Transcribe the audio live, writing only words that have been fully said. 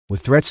With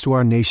threats to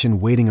our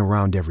nation waiting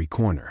around every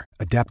corner,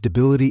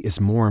 adaptability is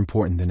more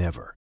important than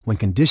ever. When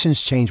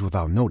conditions change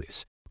without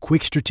notice,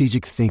 quick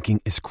strategic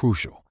thinking is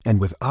crucial.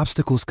 And with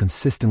obstacles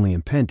consistently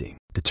impending,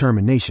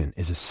 determination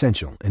is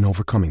essential in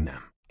overcoming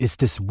them. It's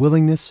this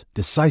willingness,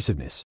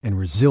 decisiveness, and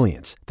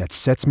resilience that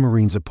sets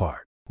Marines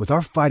apart. With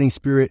our fighting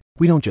spirit,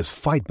 we don't just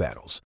fight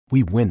battles,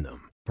 we win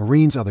them.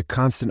 Marines are the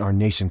constant our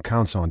nation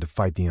counts on to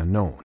fight the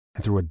unknown.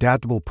 And through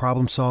adaptable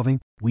problem solving,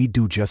 we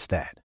do just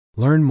that.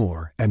 Learn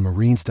more at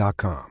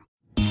marines.com.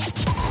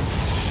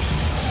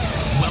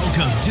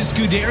 Welcome to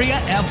Scuderia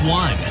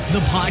F1, the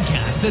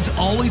podcast that's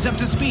always up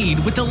to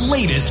speed with the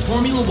latest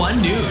Formula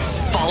One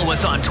news. Follow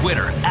us on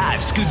Twitter at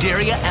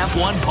Scuderia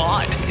F1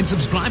 Pod and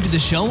subscribe to the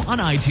show on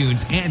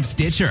iTunes and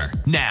Stitcher.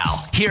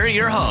 Now, here are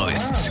your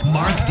hosts,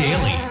 Mark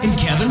Daly and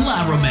Kevin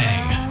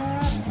Laramie.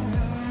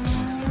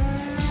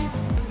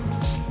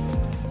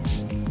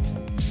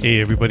 Hey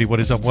everybody, what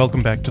is up?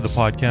 Welcome back to the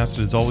podcast.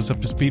 It is always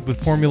up to speed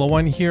with Formula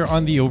One here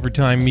on the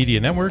Overtime Media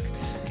Network.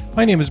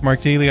 My name is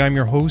Mark Daly. I'm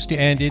your host,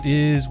 and it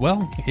is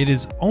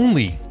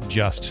only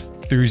just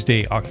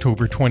Thursday,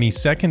 October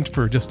 22nd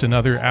for just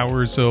another hour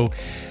or so.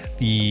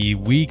 The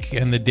week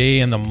and the day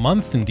and the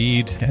month,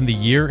 indeed, and the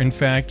year, in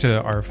fact,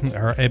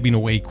 are ebbing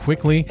away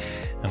quickly.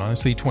 And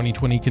honestly,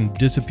 2020 can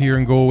disappear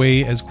and go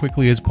away as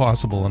quickly as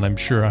possible. And I'm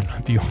sure I'm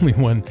not the only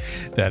one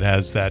that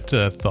has that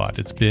thought.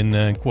 It's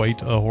been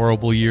quite a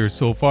horrible year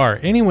so far.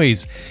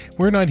 Anyways,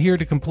 we're not here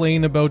to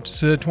complain about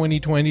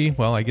 2020.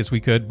 Well, I guess we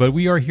could, but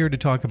we are here to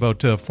talk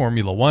about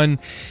Formula One.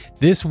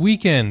 This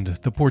weekend,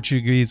 the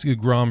Portuguese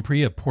Grand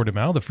Prix at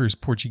Portimao, the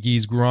first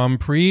Portuguese Grand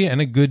Prix in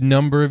a good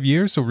number of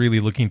years. So really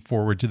looking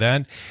forward to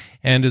that.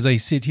 And as I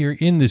sit here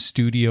in the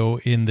studio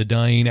in the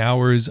dying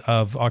hours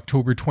of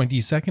October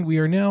 22nd, we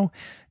are now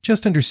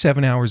just under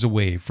 7 hours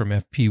away from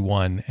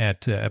FP1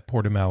 at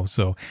Portimao.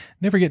 So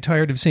never get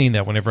tired of saying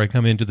that whenever I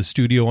come into the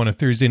studio on a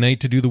Thursday night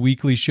to do the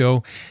weekly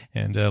show.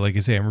 And like I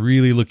say, I'm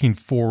really looking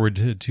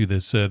forward to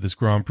this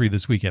Grand Prix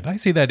this weekend. I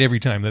say that every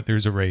time that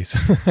there's a race.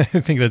 I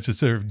think that's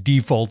just a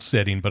default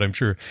setting, but I'm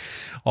sure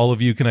all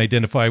of you can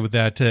identify with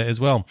that as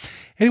well.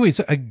 Anyways,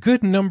 a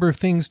good number of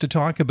things to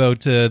talk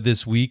about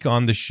this week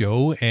on the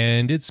show,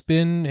 and it's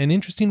been an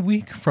interesting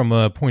week from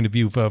a point of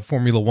view of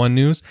Formula One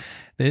news.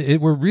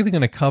 We're really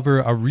going to cover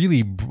a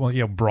really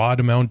broad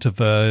amount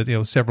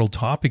of several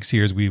topics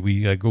here as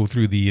we go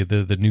through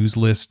the news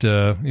list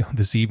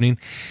this evening,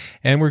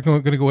 and we're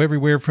going to go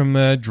everywhere from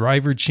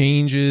driver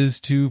changes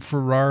to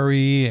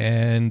Ferrari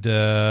and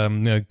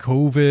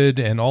COVID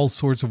and all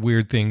sorts of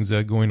weird things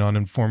going on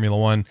in Formula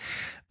One.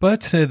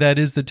 But that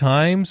is the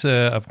times.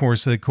 Of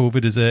course,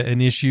 COVID is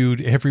an issue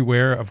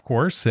everywhere, of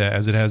course,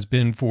 as it has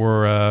been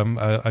for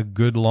a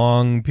good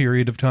long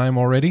period of time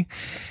already.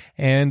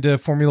 And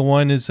Formula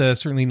One has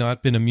certainly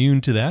not been immune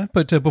to that.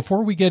 But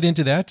before we get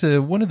into that,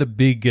 one of the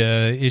big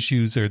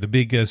issues or the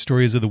big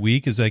stories of the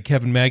week is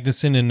Kevin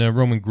Magnussen and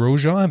Roman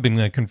Grosjean have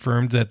been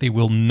confirmed that they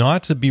will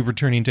not be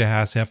returning to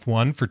Haas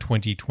F1 for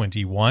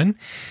 2021.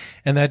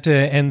 And that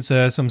ends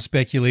some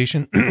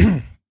speculation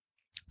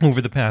over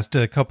the past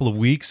couple of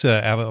weeks,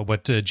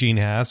 what Gene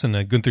Haas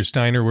and Gunther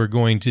Steiner were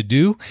going to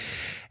do.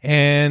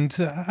 And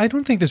I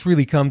don't think this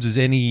really comes as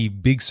any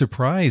big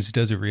surprise,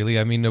 does it really?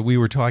 I mean, we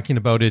were talking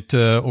about it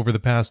over the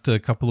past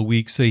couple of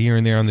weeks here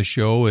and there on the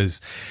show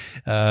as,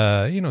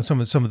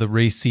 some of the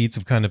race seats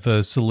have kind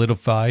of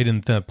solidified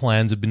and the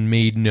plans have been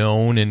made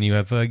known. And you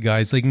have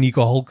guys like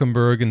Nico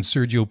Hülkenberg and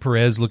Sergio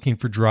Perez looking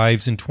for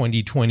drives in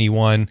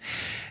 2021.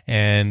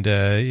 And,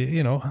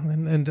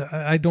 and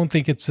I don't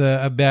think it's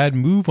a bad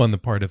move on the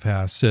part of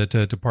Haas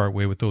to part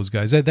way with those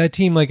guys. That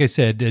team, like I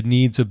said,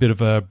 needs a bit of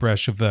a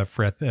brush of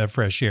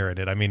fresh air in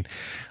it. I mean,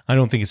 I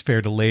don't think it's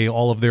fair to lay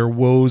all of their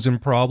woes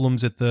and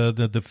problems at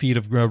the feet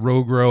of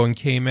Rogro and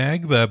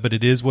K-Mag, but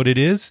it is what it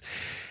is.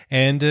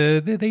 And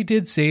they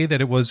did say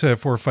that it was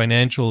for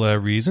financial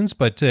reasons.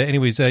 But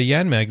anyways,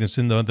 Jan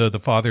Magnussen, the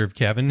father of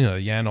Kevin,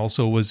 Jan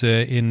also was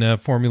in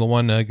Formula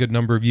One a good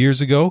number of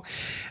years ago.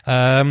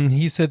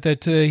 He said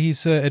that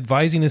he's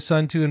advising his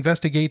son to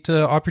investigate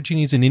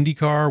opportunities in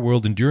IndyCar,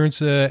 World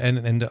Endurance,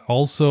 and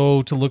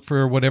also to look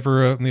for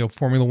whatever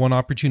Formula One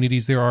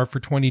opportunities there are for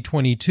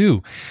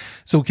 2022.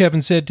 So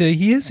Kevin said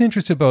he is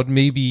interested about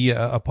maybe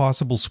a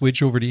possible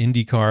switch over to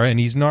IndyCar, and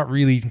he's not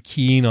really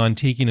keen on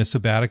taking a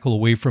sabbatical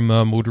away from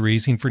motor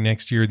racing for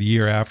next year, the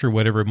year after,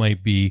 whatever it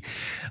might be,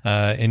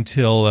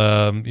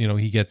 until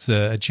he gets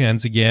a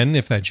chance again,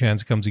 if that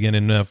chance comes again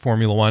in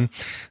Formula One.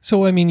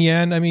 So I mean,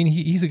 Jan,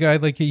 he's a guy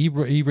like he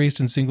raced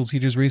in single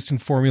seaters, raced in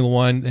Formula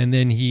One, and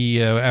then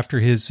he after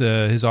his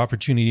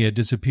opportunity had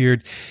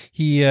disappeared,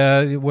 he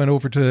went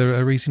over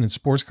to racing in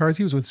sports cars.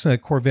 He was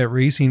with Corvette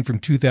Racing from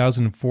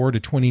 2004 to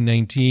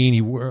 2019.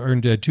 He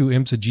earned 2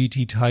 IMSA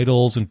GT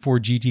titles and 4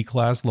 GT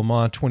class Le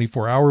Mans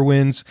 24-hour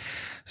wins.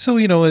 So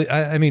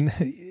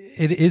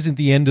it isn't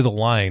the end of the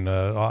line,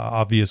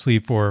 obviously,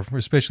 for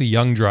especially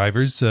young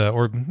drivers,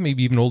 or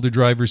maybe even older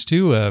drivers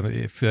too,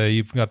 if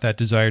you've got that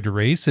desire to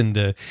race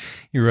and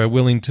you're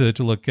willing to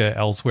look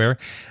elsewhere.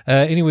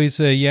 Anyways,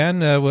 Jan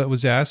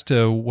was asked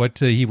what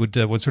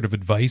sort of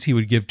advice he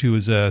would give to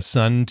his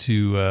son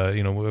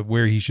to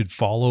where he should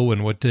follow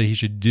and what he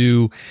should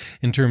do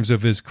in terms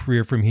of his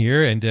career from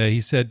here. And he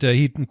said,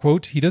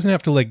 quote, he doesn't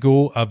have to let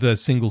go of the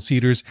single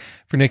seaters.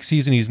 For next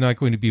season, he's not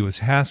going to be with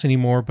Haas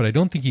anymore, but I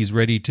don't think he's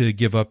ready to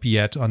give up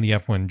yet on the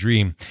F1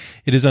 dream.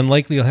 It is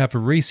unlikely he'll have a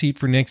race seat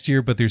for next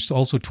year, but there's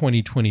also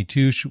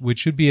 2022, which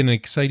should be an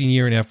exciting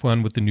year in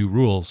F1 with the new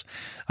rules.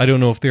 I don't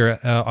know if there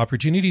are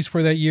opportunities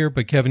for that year,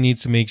 but Kevin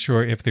needs to make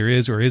sure if there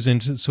is or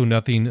isn't, so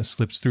nothing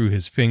slips through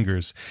his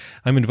fingers.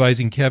 I'm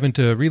advising Kevin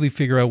to really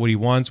figure out what he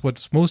wants,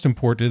 what's most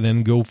important, and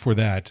then go for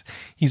that.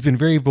 He's been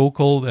very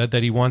vocal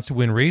that he wants to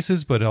win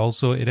races, but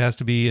also it has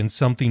to be in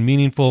something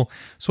meaningful.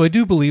 So I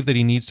do believe that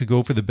he needs to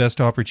go for the best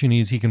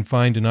opportunities he can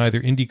find in either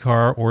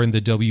IndyCar or in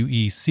the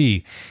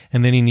WEC.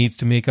 And then he needs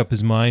to make up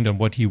his mind on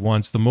what he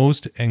wants the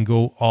most and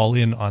go all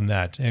in on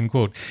that, end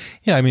quote.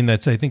 Yeah, I mean, I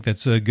think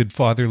that's a good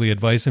fatherly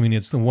advice. I mean,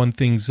 it's the one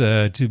thing's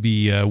to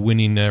be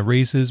winning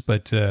races,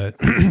 but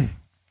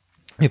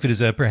if it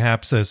is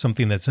perhaps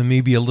something that's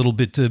maybe a little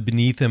bit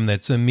beneath him,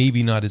 that's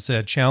maybe not as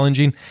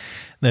challenging,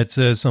 that's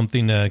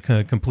something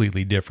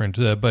completely different.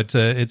 But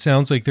it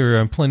sounds like there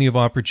are plenty of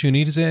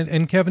opportunities.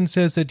 And Kevin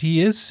says that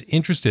he is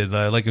interested,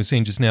 like I was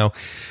saying just now,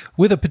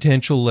 with a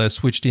potential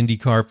switch to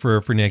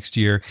IndyCar for next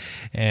year.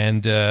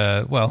 And,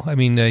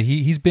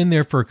 he's been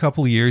there for a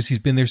couple of years. He's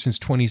been there since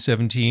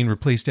 2017,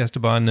 replaced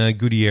Esteban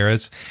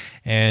Gutierrez.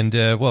 And,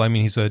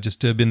 he's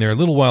just been there a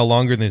little while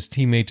longer than his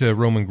teammate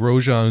Romain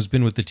Grosjean, who's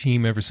been with the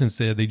team ever since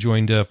they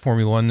joined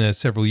Formula One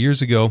several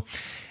years ago.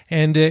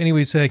 And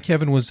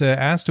Kevin was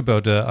asked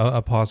about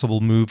a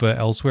possible move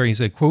elsewhere. He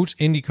said, quote,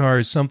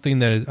 IndyCar is something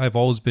that I've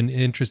always been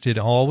interested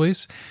in,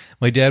 always.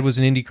 My dad was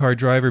an IndyCar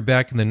driver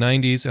back in the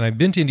 90s, and I've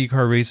been to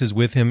IndyCar races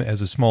with him as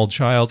a small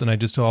child, and I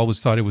just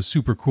always thought it was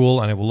super cool,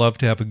 and I would love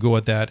to have a go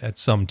at that at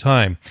some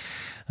time.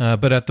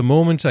 But at the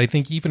moment, I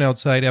think even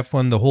outside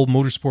F1, the whole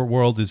motorsport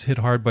world is hit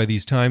hard by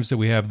these times that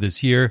we have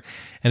this year,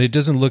 and it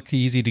doesn't look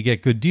easy to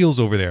get good deals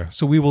over there.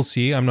 So we will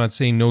see. I'm not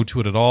saying no to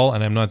it at all,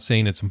 and I'm not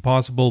saying it's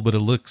impossible, but it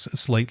looks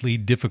slightly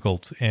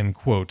difficult, end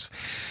quote.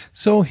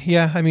 So,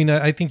 yeah, I mean,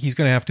 I think he's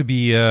going to have to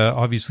be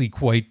obviously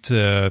quite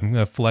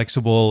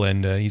flexible,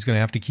 and he's going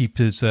to have to keep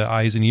his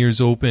eyes and ears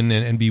open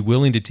and be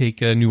willing to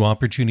take new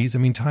opportunities. I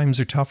mean, times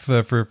are tough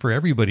for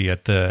everybody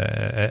at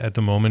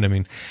the moment. I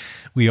mean,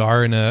 we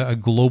are in a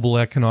global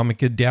economic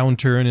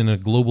downturn and a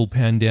global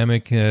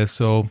pandemic,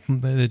 so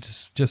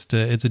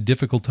it's a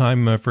difficult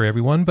time for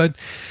everyone. But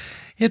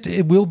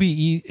it will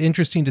be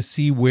interesting to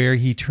see where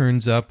he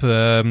turns up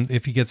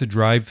if he gets a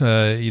drive,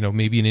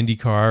 maybe an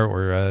IndyCar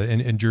or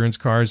an endurance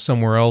cars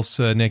somewhere else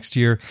next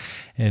year,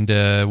 and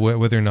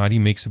whether or not he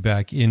makes it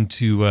back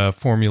into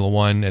Formula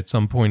One at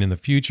some point in the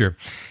future.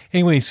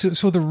 Anyway,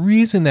 so the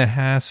reason that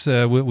Haas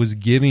was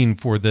giving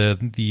for the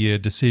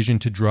decision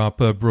to drop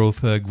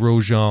both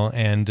Grosjean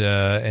and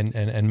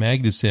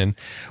Magnussen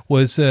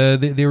was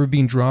they were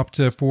being dropped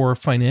for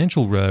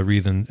financial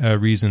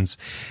reasons,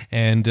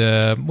 and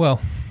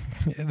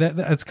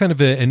that's kind of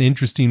an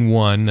interesting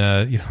one,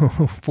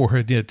 for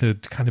it to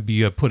kind of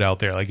be put out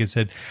there. Like I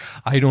said,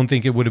 I don't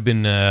think it would have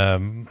been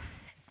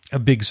a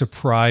big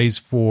surprise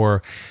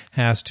for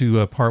Haas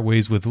to part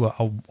ways with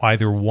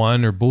either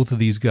one or both of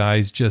these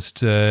guys,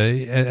 just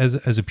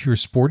as a pure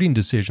sporting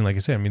decision. Like I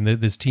said, I mean,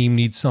 this team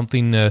needs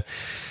something.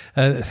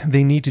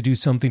 They need to do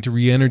something to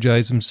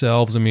re-energize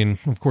themselves. I mean,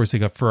 of course, they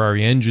got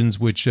Ferrari engines,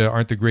 which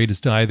aren't the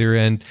greatest either,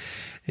 and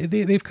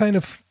they've kind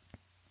of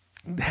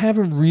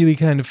haven't really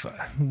kind of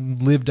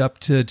lived up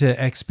to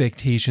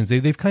expectations.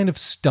 They've kind of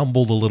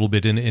stumbled a little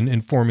bit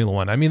in Formula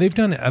One. I mean, they've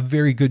done a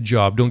very good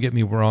job, don't get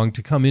me wrong,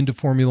 to come into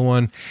Formula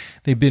One.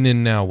 They've been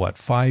in now,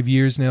 5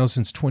 years now,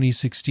 since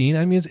 2016.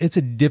 I mean, it's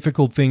a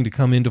difficult thing to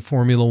come into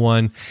Formula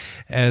One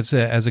as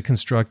a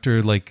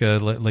constructor like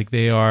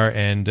they are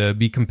and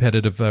be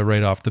competitive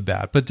right off the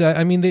bat. But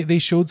I mean, they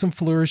showed some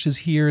flourishes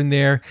here and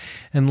there,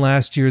 and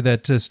last year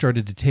that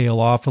started to tail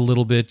off a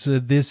little bit.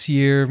 This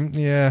year,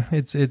 yeah,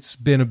 it's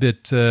been a bit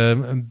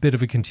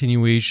of a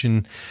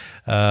continuation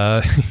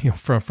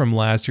from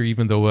last year,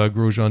 even though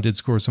Grosjean did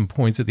score some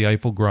points at the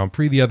Eiffel Grand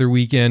Prix the other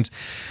weekend.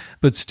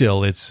 But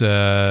still, it's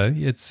a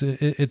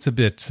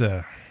bit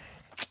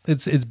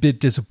it's a bit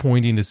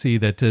disappointing to see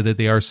that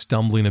they are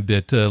stumbling a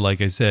bit,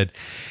 like I said.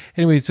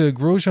 Anyways,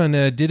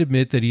 Grosjean did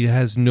admit that he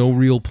has no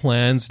real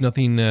plans,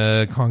 nothing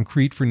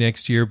concrete for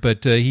next year,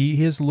 but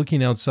he is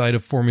looking outside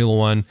of Formula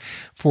One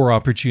for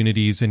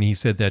opportunities, and he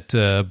said that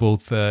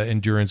both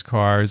endurance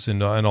cars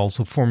and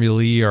also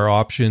Formula E are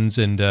options,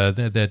 and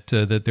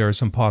that there are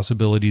some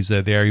possibilities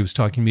there. He was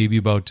talking maybe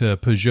about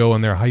Peugeot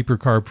and their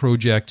hypercar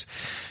project.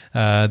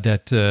 For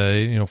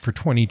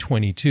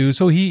 2022.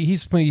 So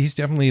he's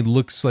definitely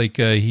looks like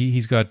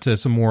he's got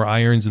some more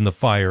irons in the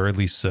fire, at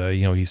least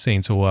he's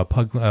saying so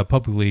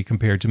publicly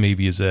compared to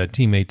maybe his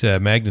teammate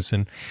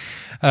Magnussen.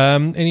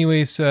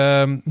 Anyways,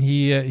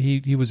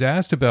 he was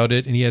asked about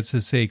it, and he had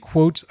to say,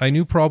 quote, "I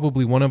knew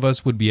probably one of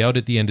us would be out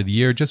at the end of the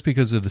year just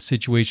because of the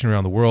situation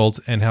around the world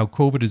and how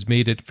COVID has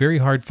made it very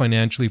hard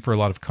financially for a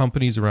lot of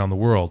companies around the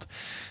world.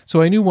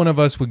 So I knew one of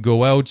us would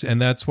go out,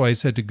 and that's why I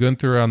said to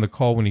Gunther on the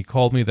call when he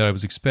called me that I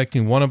was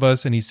expecting one of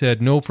us, and he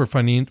said, no, for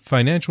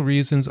financial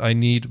reasons, I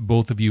need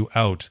both of you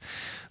out.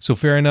 So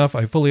fair enough,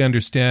 I fully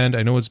understand.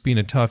 I know it's been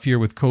a tough year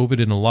with COVID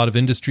in a lot of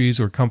industries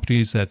or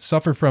companies that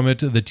suffer from it.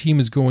 The team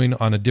is going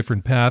on a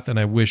different path, and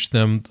I wish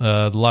them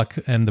luck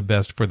and the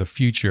best for the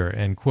future,"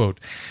 end quote.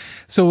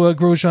 So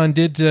Grosjean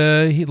did,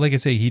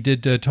 he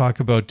did talk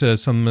about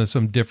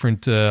some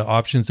different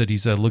options that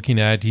he's looking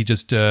at. He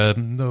just,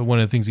 one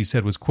of the things he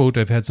said was, quote,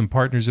 "I've had some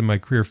partners in my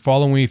career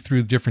follow me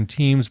through different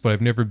teams, but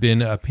I've never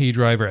been a pay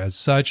driver as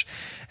such,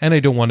 and I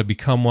don't want to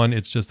become one.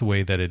 It's just the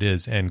way that it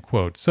is," end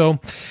quote. So,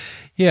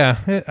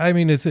 yeah, I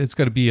mean, it's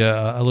got to be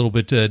a little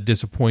bit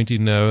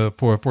disappointing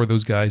for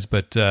those guys,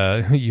 but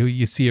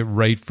you see it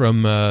right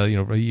from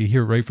you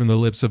hear it right from the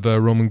lips of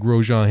Romain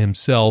Grosjean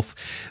himself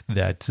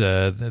that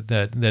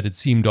it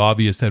seemed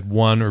obvious that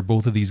one or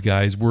both of these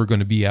guys were going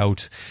to be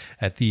out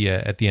at the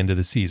end of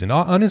the season.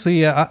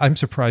 Honestly, I'm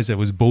surprised that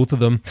was both of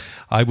them.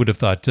 I would have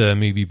thought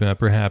maybe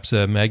perhaps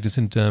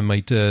Magnussen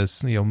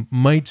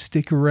might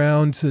stick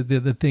around.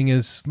 The thing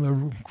is,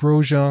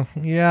 Grosjean,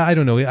 yeah, I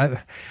don't know.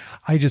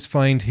 I just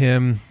find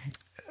him,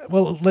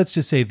 well, let's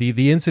just say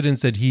the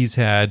incidents that he's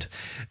had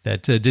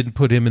that didn't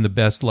put him in the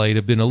best light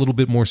have been a little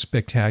bit more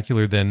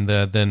spectacular than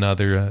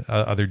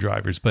other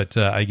drivers. But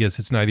I guess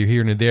it's neither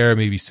here nor there.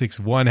 Maybe 6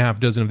 of one, half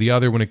dozen of the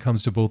other when it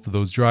comes to both of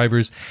those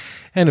drivers.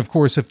 And of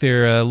course, if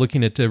they're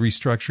looking at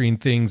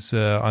restructuring things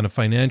on a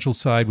financial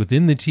side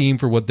within the team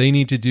for what they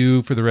need to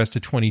do for the rest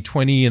of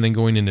 2020 and then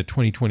going into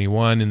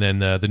 2021 and then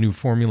the new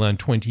formula in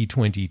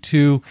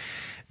 2022,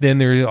 then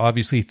there are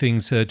obviously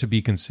things to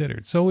be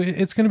considered. So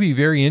it's going to be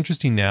very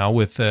interesting now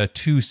with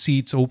 2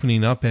 seats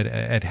opening up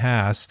at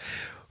Haas.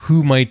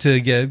 Who might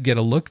get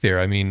a look there?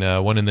 I mean,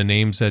 one of the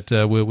names that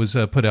was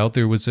put out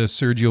there was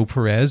Sergio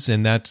Perez,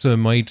 and that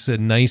might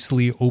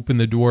nicely open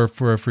the door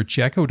for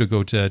Checo to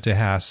go to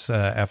Haas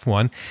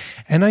F1.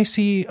 And I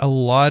see a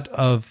lot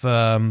of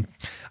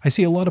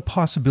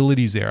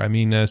possibilities there. I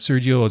mean,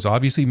 Sergio is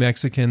obviously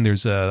Mexican.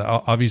 There's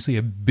obviously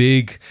a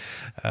big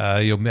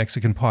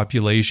Mexican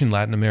population,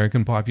 Latin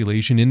American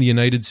population in the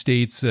United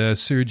States.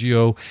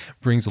 Sergio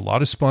brings a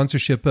lot of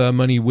sponsorship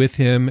money with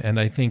him, and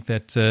I think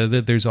that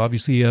there's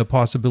obviously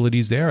possibilities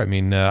there. I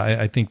mean,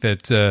 I think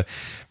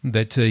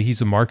that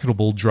he's a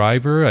marketable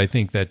driver. I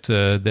think that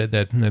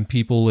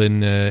people in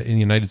the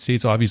United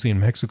States, obviously in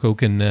Mexico,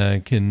 can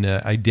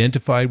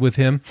identify with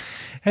him,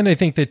 and I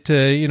think that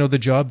the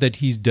job that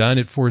he's done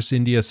at Force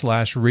India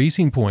 /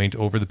 Racing Point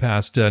over the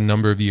past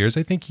number of years,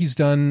 I think he's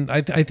done.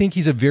 I think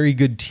he's a very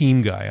good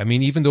team guy. I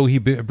mean, even though he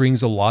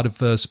brings a lot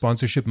of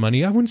sponsorship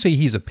money, I wouldn't say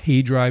he's a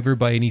pay driver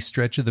by any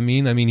stretch of the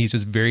mean. I mean, he's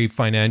just very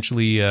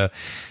financially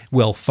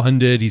well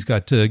funded. He's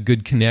got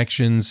good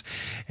connections,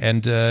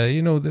 and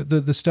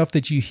the stuff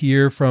that you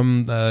hear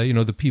from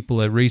the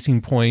people at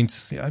Racing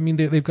Point. I mean,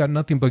 they've got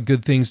nothing but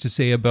good things to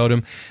say about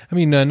him. I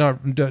mean,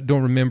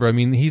 don't remember. I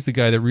mean, he's the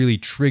guy that really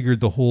triggered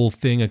the whole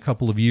thing a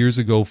couple of years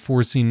ago,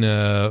 forcing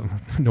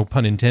no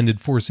pun intended,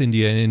 Force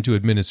India into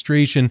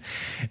administration,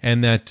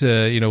 and that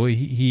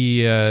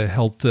he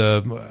helped.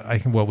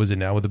 What was it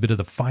now, with a bit of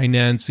the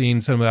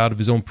financing, some out of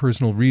his own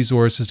personal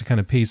resources to kind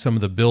of pay some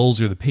of the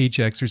bills or the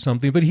paychecks or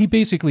something. But he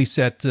basically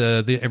set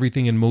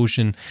everything in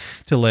motion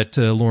to let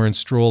Lawrence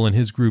Stroll and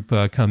his group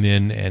come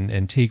in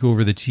and take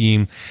over the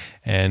team,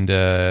 and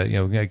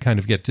kind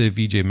of get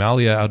Vijay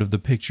Mallya out of the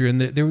picture.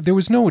 And there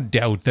was no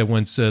doubt that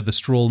once the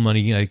Stroll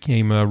money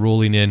came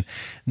rolling in,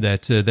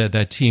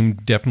 that team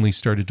definitely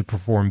started to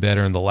perform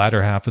better in the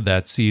latter half of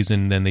that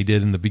season than they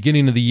did in the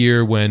beginning of the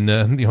year, when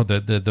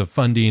the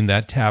funding,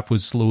 that tap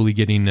was slowly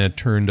getting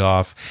turned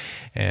off,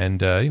 and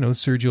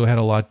Sergio had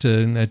a lot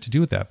to do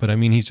with that. But I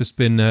mean, he's just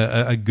been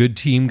a good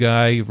team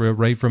guy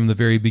right from the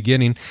very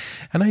beginning,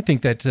 and I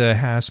think that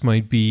Haas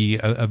might be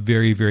a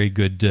very, very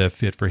good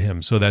fit for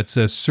him. So that's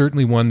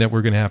certainly one that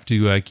we're going to have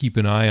to keep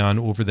an eye on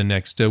over the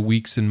next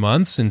weeks and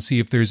months and see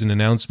if there's an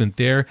announcement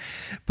there.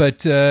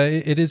 But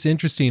it is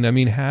interesting. I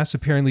mean, Haas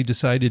apparently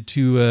decided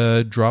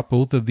to drop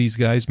both of these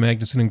guys,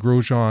 Magnussen and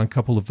Grosjean, a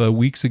couple of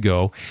weeks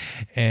ago,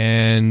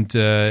 and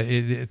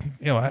I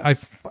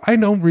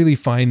don't really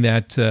find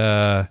that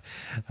a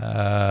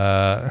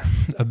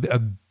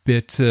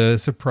bit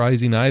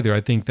surprising either. I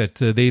think that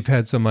they've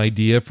had some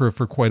idea for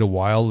quite a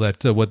while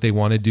that what they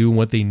want to do and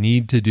what they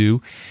need to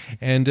do,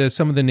 and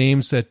some of the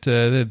names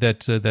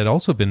that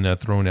also been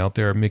thrown out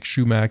there are Mick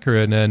Schumacher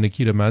and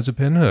Nikita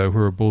Mazepin, who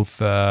are both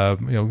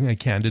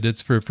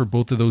candidates for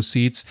both of those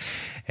seats,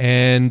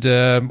 and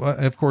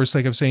of course,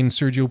 like I'm saying,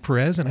 Sergio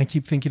Perez, and I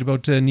keep thinking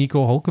about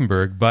Nico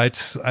Hülkenberg.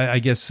 But I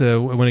guess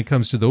when it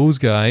comes to those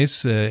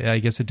guys, I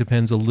guess it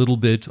depends a little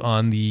bit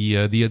on the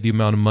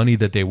amount of money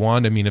that they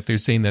want. I mean, if they're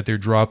saying that they're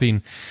dropping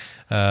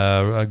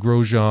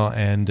Grosjean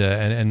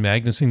and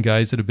Magnussen,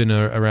 guys that have been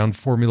around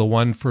Formula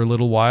One for a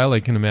little while. I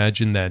can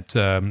imagine that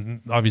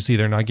obviously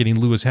they're not getting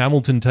Lewis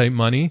Hamilton type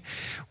money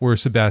or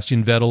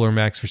Sebastian Vettel or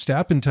Max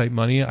Verstappen type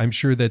money. I'm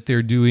sure that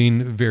they're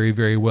doing very,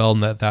 very well,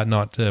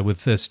 not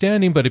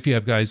withstanding. But if you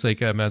have guys like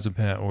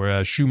Mazepin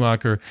or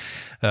Schumacher,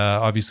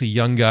 obviously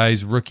young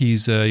guys,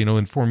 rookies,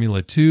 in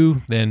Formula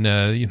 2, then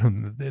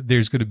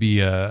there's going to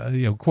be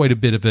quite a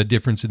bit of a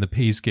difference in the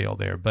pay scale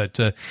there. But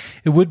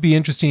it would be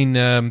interesting,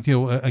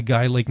 a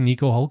guy like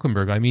Nico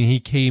Hülkenberg. I mean, he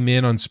came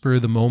in on spur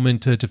of the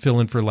moment to fill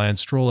in for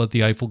Lance Stroll at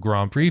the Eiffel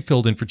Grand Prix,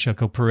 filled in for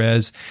Checo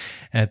Perez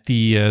at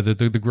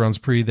the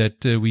Grand Prix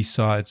that we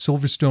saw at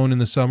Silverstone in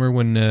the summer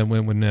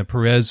when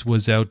Perez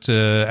was out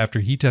after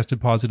he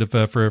tested positive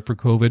for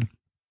COVID.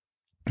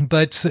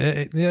 But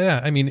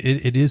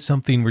it is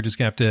something we're just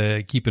going to have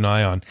to keep an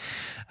eye on.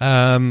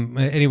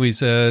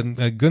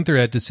 Gunther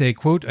had to say,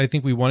 quote, "I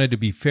think we wanted to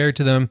be fair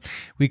to them.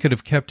 We could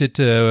have kept it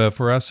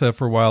for us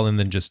for a while and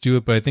then just do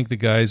it. But I think the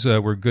guys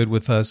were good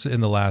with us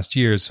in the last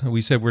years. We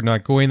said we're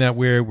not going that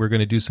way. We're going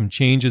to do some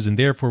changes, and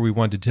therefore we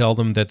want to tell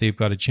them that they've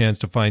got a chance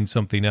to find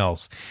something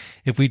else.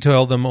 If we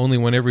tell them only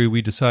whenever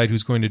we decide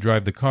who's going to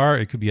drive the car,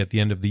 it could be at the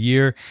end of the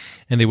year,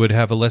 and they would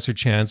have a lesser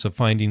chance of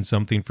finding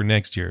something for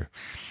next year.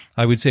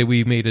 I would say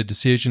we made a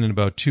decision in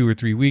about 2 or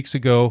 3 weeks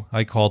ago.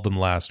 I called them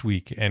last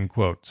week," end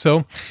quote.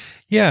 So,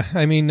 yeah,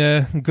 I mean,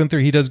 Gunther,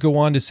 he does go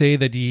on to say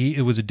that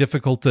it was a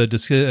difficult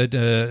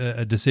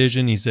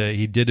decision.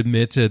 He did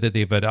admit that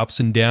they've had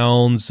ups and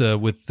downs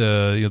with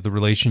the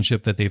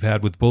relationship that they've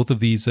had with both of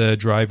these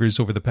drivers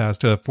over the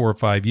past 4 or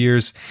 5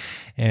 years.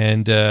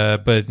 And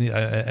but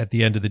at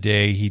the end of the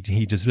day,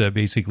 he just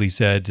basically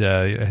said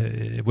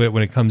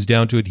when it comes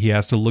down to it, he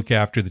has to look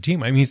after the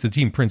team. I mean, he's the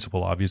team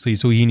principal, obviously,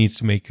 so he needs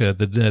to make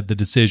the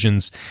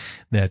decisions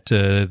that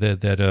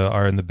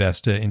are in the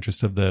best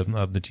interest of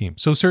the team.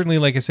 So certainly,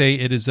 like I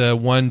say, it is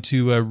one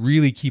to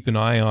really keep an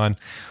eye on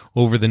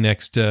over the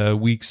next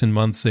weeks and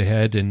months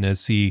ahead, and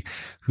see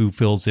who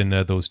fills in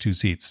those 2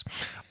 seats.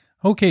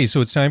 Okay, so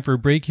it's time for a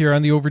break here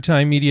on the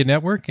Overtime Media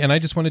Network, and I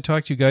just want to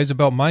talk to you guys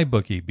about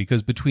MyBookie,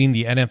 because between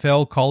the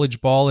NFL, college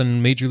ball,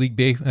 and Major League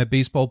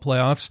Baseball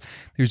playoffs,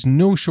 there's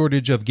no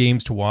shortage of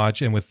games to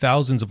watch, and with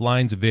thousands of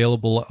lines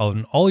available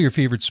on all your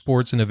favorite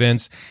sports and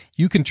events,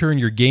 you can turn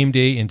your game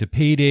day into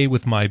payday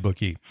with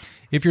MyBookie.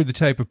 If you're the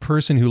type of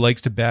person who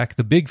likes to back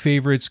the big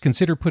favorites,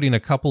 consider putting a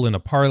couple in a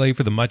parlay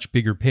for the much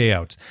bigger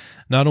payout.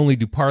 Not only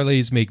do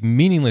parlays make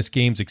meaningless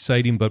games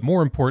exciting, but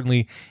more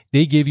importantly,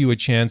 they give you a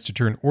chance to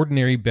turn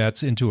ordinary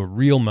bets into a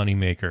real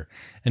moneymaker.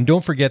 And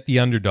don't forget the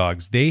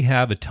underdogs. They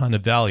have a ton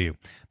of value.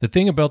 The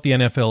thing about the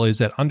NFL is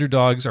that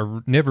underdogs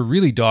are never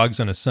really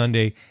dogs on a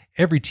Sunday.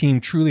 Every team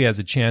truly has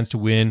a chance to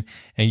win,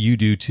 and you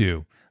do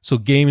too. So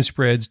game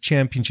spreads,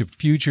 championship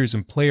futures,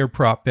 and player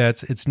prop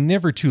bets, it's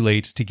never too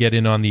late to get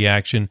in on the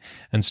action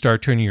and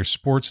start turning your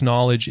sports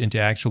knowledge into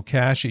actual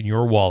cash in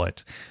your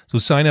wallet. So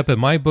sign up at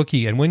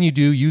MyBookie, and when you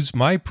do, use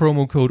my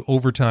promo code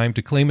OVERTIME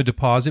to claim a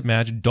deposit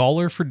match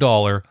dollar for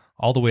dollar,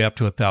 all the way up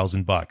to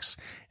 $1,000.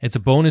 It's a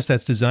bonus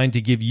that's designed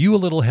to give you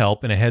a little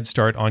help and a head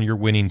start on your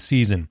winning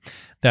season.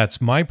 That's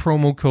my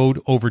promo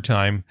code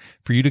OVERTIME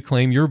for you to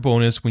claim your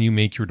bonus when you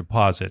make your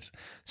deposit.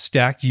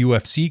 Stacked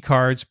UFC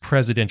cards,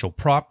 presidential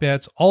prop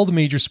bets, all the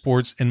major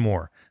sports, and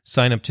more.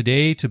 Sign up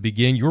today to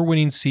begin your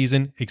winning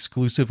season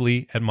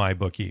exclusively at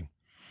MyBookie.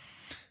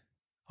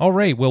 All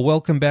right, well,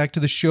 welcome back to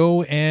the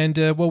show, and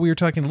we were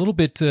talking a little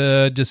bit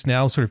just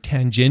now, sort of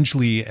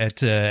tangentially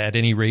at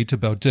any rate,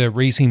 about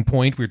Racing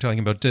Point. We were talking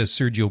about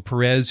Sergio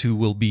Perez, who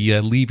will be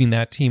leaving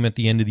that team at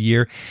the end of the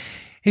year.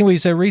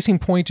 Anyways, Racing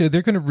Point,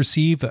 they're going to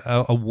receive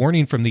a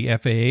warning from the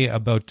FAA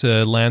about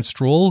Lance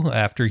Stroll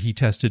after he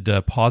tested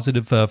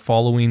positive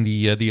following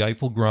the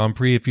Eiffel Grand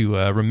Prix. If you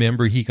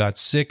remember, he got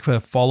sick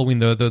following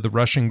the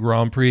Russian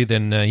Grand Prix.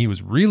 Then he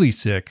was really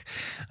sick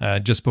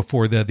just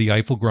before the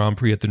Eiffel Grand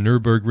Prix at the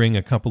Nürburgring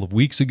a couple of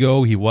weeks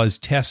ago. He was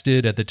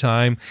tested at the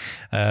time.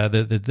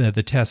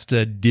 The test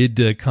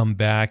did come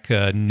back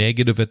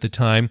negative at the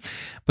time.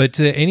 But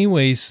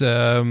anyways,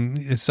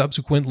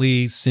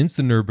 subsequently, since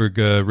the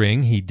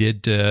Nürburgring, he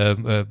did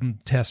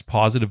test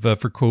positive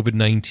for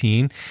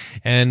COVID-19,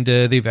 and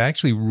they've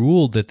actually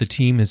ruled that the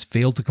team has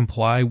failed to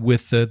comply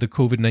with the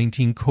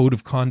COVID-19 Code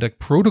of Conduct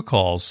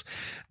protocols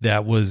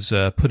that was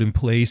put in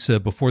place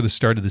before the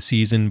start of the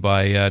season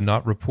by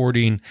not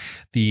reporting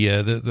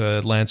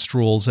the Lance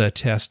Stroll's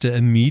test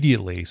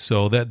immediately.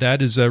 So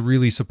that is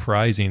really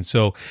surprising.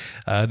 So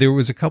there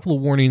was a couple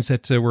of warnings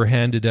that were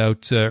handed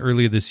out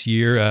earlier this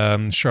year.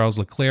 Charles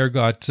Leclerc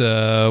got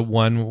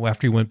one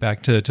after he went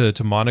back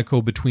to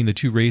Monaco between the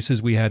 2 races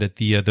as we had at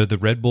the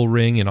Red Bull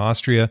Ring in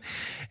Austria.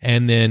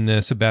 And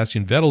then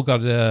Sebastian Vettel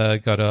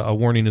got a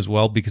warning as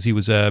well because he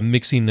was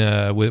mixing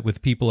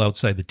with people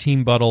outside the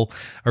team bubble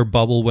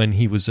when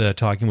he was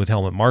talking with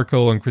Helmut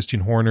Marko and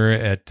Christian Horner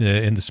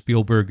in the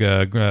Spielberg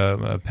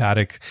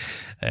paddock.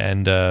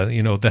 And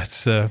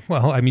that's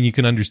you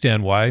can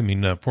understand why. I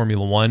mean,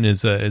 Formula One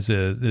is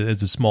a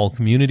small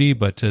community,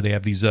 but they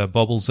have these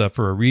bubbles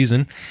for a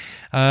reason.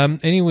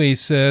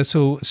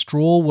 So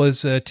Stroll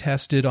was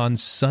tested on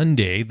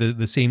Sunday,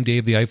 the same day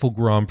of the Eiffel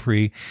Grand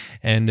Prix,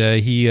 and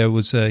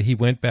he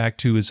went back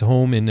to his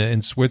home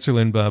in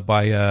Switzerland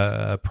by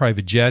a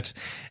private jet,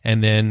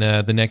 and then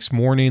the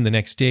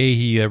next day,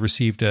 he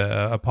received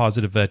a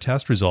positive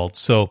test result.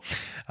 So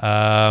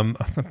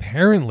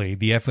apparently,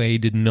 the FIA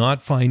did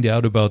not find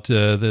out about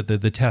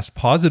the test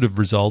positive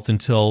result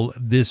until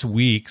this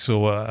week,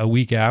 so a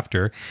week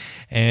after,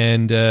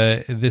 and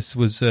this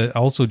was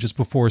also just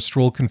before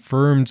Stroll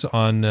confirmed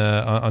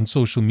on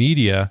social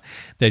media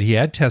that he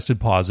had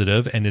tested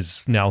positive and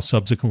is now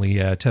subsequently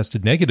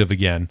tested negative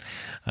again.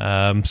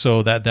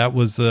 So that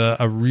was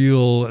a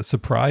real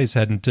surprise.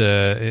 Hadn't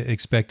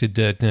expected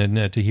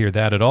to hear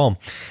that at all.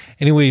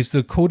 Anyways,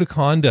 the code of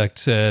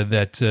conduct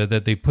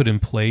that they put in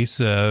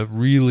place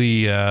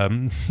really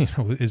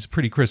is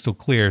pretty crystal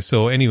clear.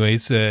 So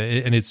anyways,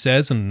 and it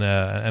says, and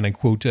I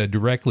quote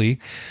directly,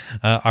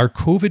 our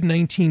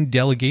COVID-19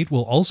 delegate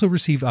will also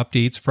receive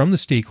updates from the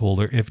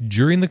stakeholder if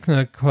during the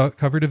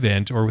covered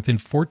event or within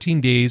 14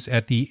 days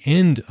at the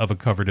end of a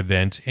covered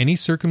event, any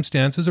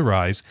circumstances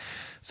arise,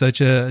 such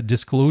a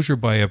disclosure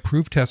by a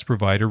approved test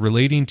provider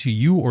relating to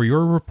you or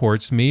your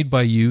reports made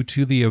by you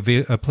to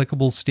the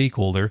applicable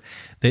stakeholder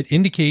that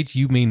indicate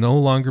you may no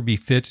longer be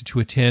fit to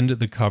attend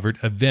the covered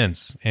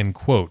events, end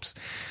quote.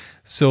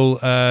 So,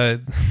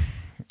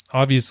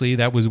 obviously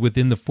that was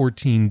within the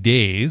 14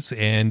 days.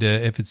 And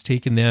if it's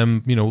taken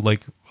them,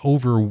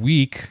 over a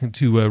week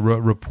to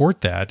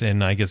report that,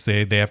 and I guess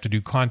they have to do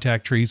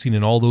contact tracing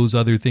and all those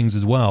other things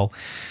as well,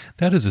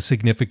 that is a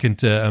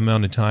significant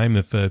amount of time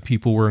if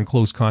people were in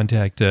close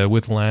contact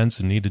with Lance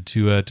and needed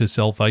to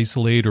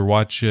self-isolate or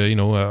watch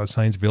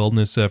signs of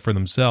illness for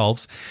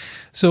themselves.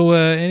 So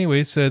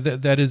anyways,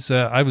 that is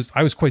I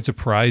was quite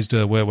surprised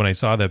when I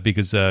saw that,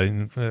 because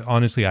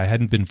honestly I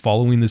hadn't been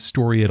following this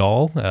story at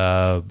all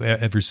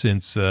ever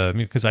since,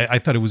 because I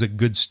thought it was a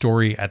good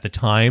story at the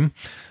time.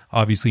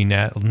 Obviously,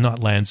 not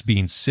Lance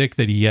being sick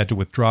that he had to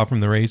withdraw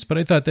from the race, but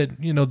I thought that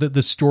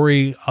the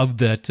story of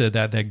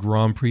that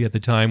Grand Prix at the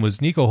time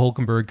was Nico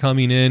Hülkenberg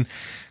coming in,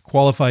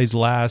 qualifies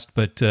last,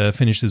 but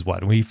finishes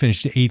what? He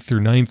finished 8th or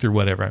 9th or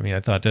whatever. I mean, I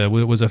thought it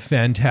was a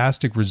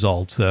fantastic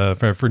result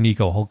for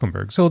Nico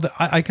Hülkenberg. So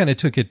I kind of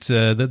took it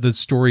the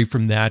story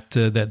from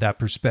that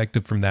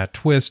perspective, from that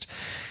twist.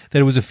 That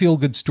it was a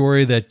feel-good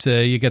story, that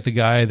you get the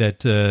guy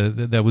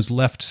that was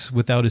left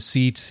without a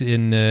seat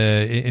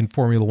in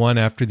Formula One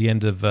after the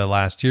end of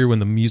last year when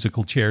the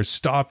musical chairs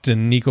stopped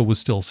and Nico was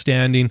still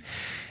standing.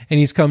 And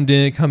he's come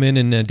in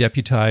and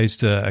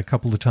deputized a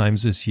couple of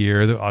times this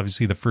year.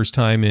 Obviously, the first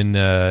time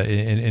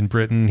in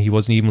Britain, he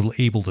wasn't even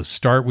able to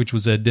start, which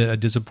was a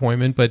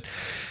disappointment. But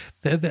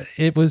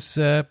it was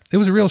a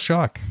real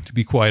shock, to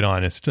be quite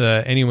honest.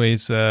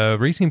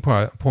 Racing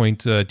Point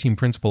team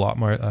principal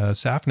Otmar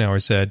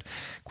Safnauer said,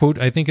 quote,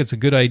 I think it's a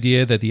good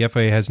idea that the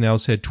FIA has now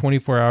said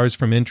 24 hours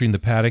from entering the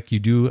paddock, you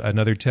do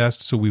another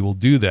test, so we will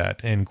do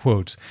that, end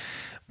quote.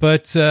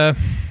 But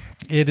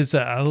it is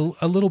a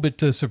little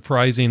bit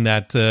surprising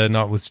that,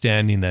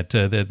 notwithstanding that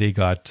they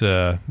got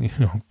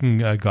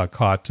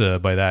caught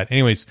by that.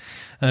 Anyways,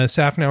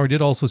 Safnauer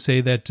did also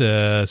say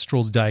that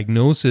Stroll's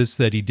diagnosis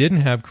that he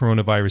didn't have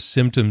coronavirus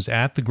symptoms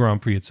at the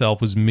Grand Prix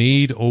itself was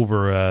made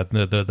over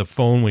the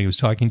phone when he was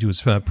talking to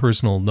his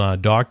personal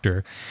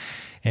doctor.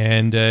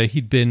 And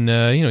he'd been,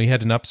 he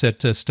had an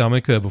upset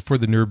stomach before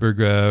the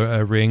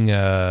Nürburgring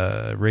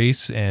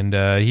race, and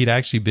he'd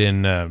actually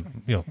been,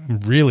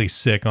 really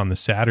sick on the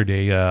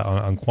Saturday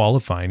on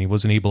qualifying. He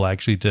wasn't able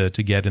actually to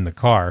get in the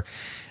car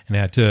and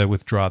had to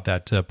withdraw at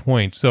that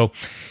point. So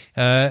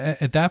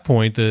at that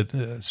point,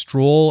 the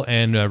Stroll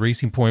and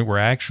Racing Point were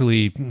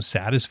actually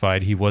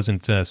satisfied he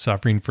wasn't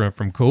suffering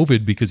from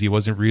COVID, because he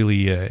wasn't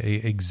really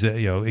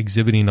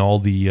exhibiting all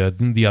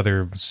the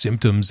other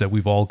symptoms that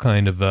we've all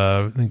kind of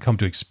come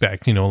to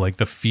expect. Like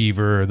the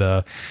fever,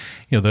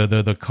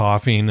 the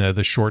coughing,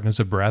 the shortness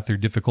of breath, or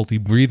difficulty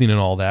breathing, and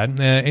all that.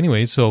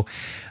 Anyway, so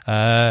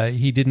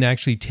he didn't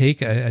actually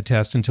take a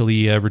test until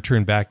he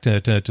returned back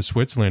to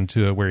Switzerland,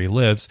 to where he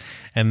lives,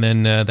 and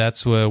then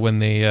that's when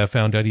they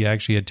found out he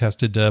actually had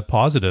tested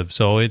positive.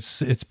 So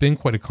it's been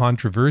quite a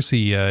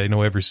controversy,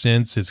 ever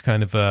since. It's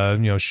kind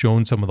of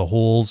shown some of the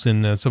holes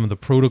in some of the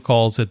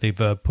protocols that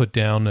they've put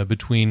down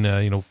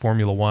between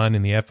Formula One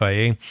and the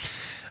FIA.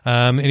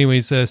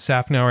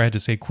 Safnauer had to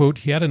say, quote,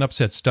 he had an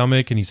upset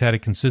stomach and he's had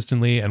it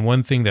consistently. And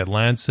one thing that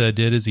Lance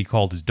did is he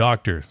called his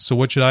doctor. So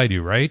what should I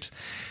do, right?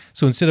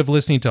 So instead of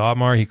listening to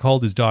Otmar, he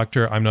called his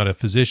doctor. I'm not a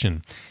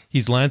physician.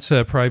 He's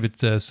Lance's private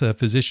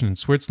physician in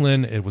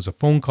Switzerland. It was a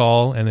phone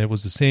call, and it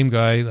was the same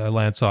guy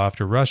Lance saw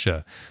after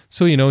Russia.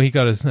 So, he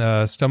got his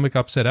stomach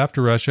upset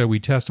after Russia. We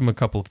tested him a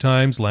couple of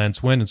times.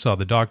 Lance went and saw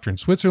the doctor in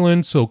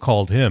Switzerland, so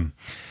called him.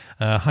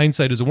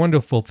 Hindsight is a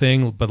wonderful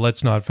thing, but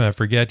let's not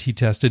forget he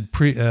tested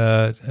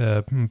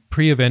pre-event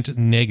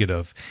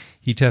negative.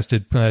 He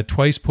tested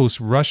twice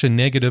post-Russia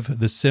negative.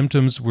 The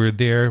symptoms were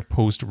there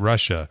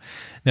post-Russia.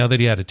 Now that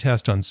he had a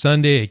test on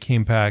Sunday, it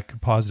came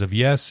back positive.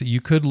 Yes,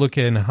 you could look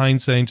in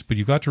hindsight, but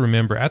you got to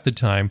remember at the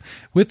time,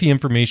 with the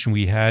information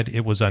we had,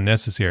 it was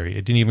unnecessary.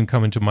 It didn't even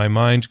come into my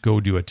mind, go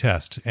do a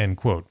test, end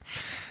quote.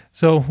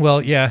 So,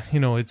 well, yeah,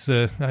 it's,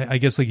 I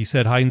guess, like you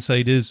said,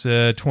 hindsight is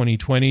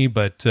 2020,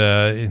 but,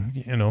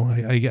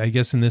 I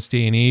guess in this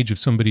day and age, if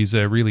somebody's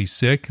really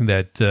sick,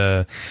 that,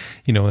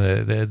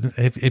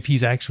 if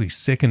he's actually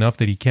sick enough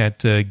that he can't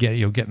get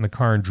in the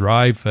car and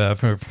drive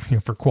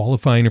for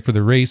qualifying or for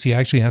the race, he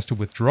actually has to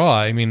withdraw.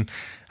 I mean,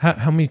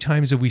 how many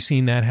times have we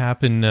seen that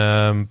happen,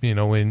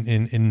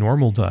 in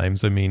normal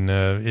times? I mean,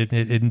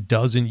 it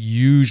doesn't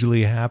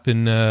usually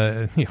happen.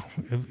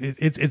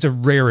 It's a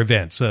rare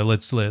event. So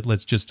let's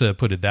just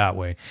put it that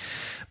way.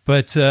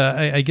 But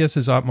I guess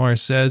as Otmar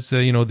says,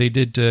 they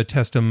did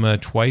test him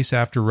twice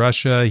after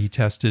Russia. He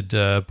tested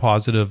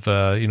positive,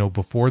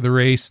 before the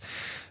race.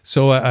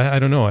 So I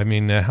don't know. I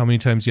mean, how many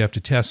times do you have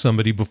to test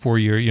somebody before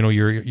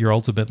you're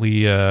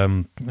ultimately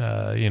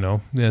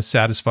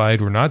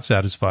satisfied or not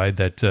satisfied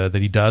that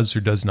he does or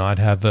does not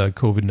have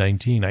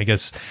COVID-19? I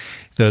guess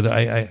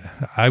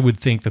I would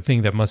think the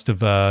thing that must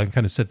have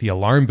kind of set the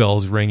alarm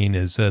bells ringing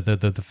is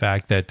the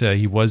fact that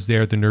he was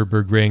there at the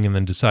Nürburgring and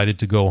then decided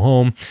to go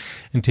home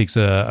and takes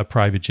a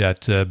private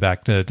jet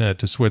back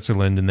to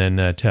Switzerland and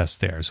then tests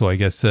there. So I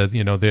guess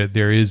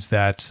there is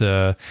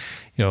that.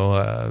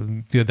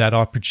 That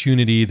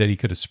opportunity that he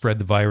could have spread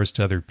the virus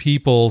to other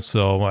people.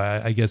 So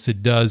I guess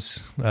it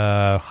does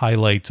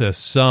highlight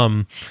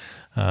some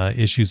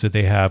issues that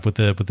they have with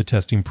the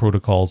testing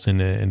protocols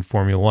in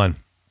Formula One.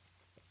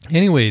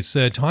 Anyways,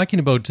 talking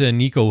about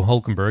Nico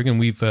Hülkenberg, and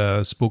we've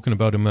spoken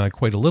about him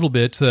quite a little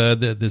bit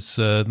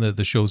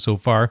the show so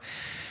far.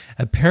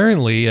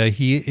 Apparently,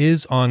 he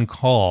is on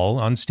call,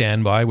 on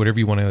standby, whatever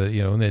you want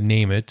to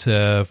name it,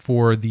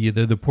 for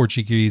the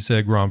Portuguese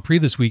Grand Prix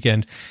this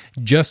weekend,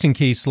 just in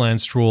case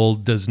Lance Stroll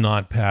does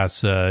not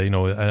pass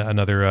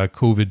another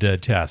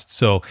COVID test.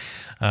 So,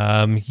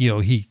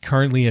 he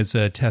currently has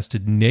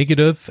tested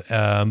negative,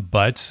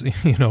 but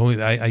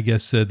I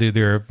guess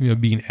they're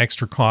being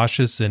extra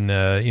cautious and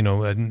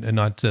and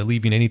not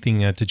leaving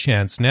anything to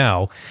chance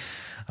now.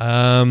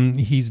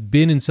 He's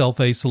been in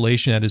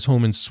self-isolation at his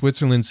home in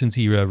Switzerland since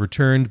he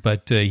returned,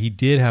 but he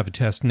did have a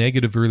test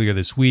negative earlier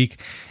this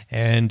week,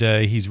 and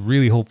he's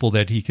really hopeful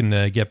that he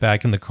can get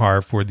back in the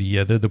car for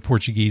the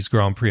Portuguese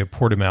Grand Prix at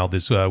Portimao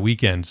this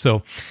weekend.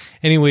 So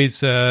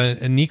anyways,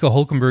 Nico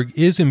Hülkenberg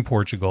is in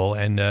Portugal,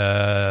 and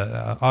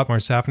Otmar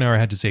Szafnauer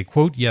had to say,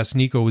 quote, "Yes,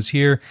 Nico was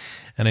here,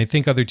 and I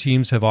think other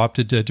teams have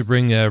opted to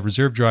bring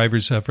reserve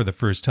drivers for the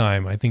first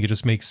time. I think it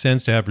just makes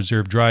sense to have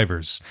reserve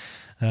drivers."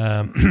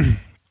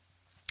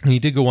 And he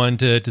did go on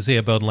to say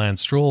about Lance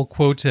Stroll,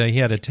 quote, he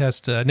had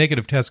a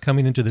negative test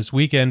coming into this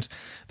weekend.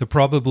 The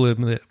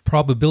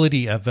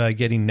probability of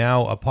getting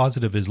now a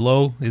positive is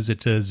low. Is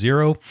it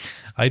 0?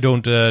 I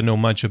don't know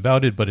much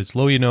about it, but it's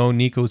low,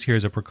 Nico's here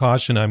as a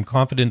precaution. I'm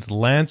confident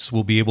Lance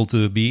will be able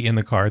to be in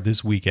the car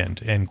this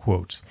weekend, end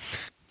quote.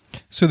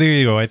 So there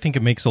you go. I think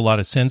it makes a lot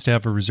of sense to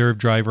have a reserve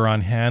driver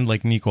on hand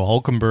like Nico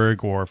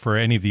Hülkenberg or for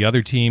any of the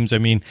other teams. I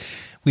mean,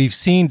 we've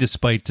seen,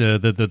 despite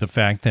the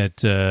fact that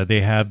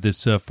they have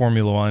this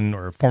Formula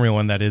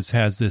One that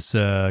has this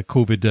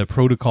COVID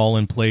protocol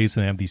in place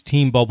and they have these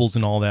team bubbles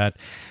and all that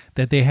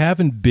they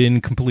haven't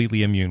been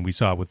completely immune. We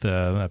saw it with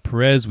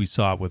Perez, we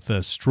saw it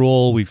with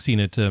Stroll, we've seen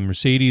it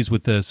Mercedes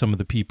with some of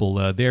the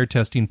people there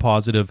testing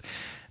positive.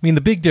 I mean,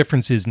 the big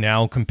difference is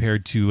now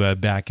compared to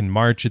back in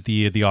March at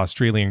the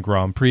Australian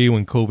Grand Prix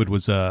when COVID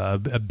was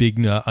a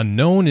big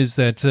unknown, is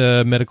that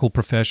medical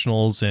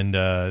professionals and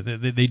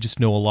they just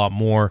know a lot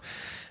more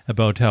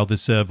about how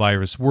this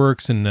virus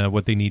works and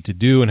what they need to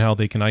do and how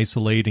they can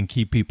isolate and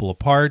keep people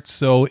apart.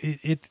 So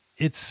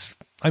it's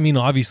I mean,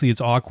 obviously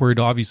it's awkward.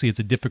 Obviously it's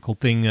a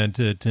difficult thing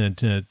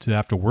to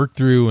have to work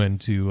through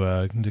and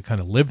to kind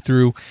of live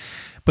through.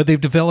 But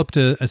they've developed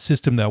a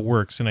system that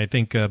works, and I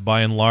think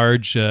by and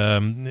large,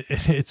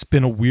 it's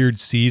been a weird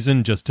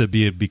season just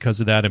because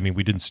of that. I mean,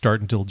 we didn't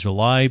start until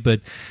July,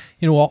 but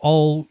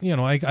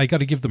I got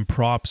to give them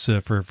props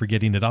for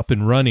getting it up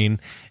and running,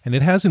 and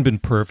it hasn't been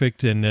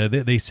perfect. And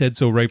they said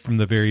so right from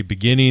the very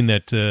beginning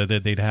that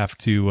they'd have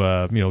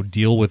to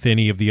deal with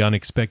any of the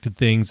unexpected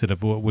things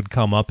that would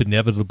come up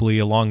inevitably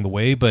along the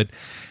way, but.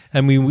 I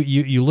mean,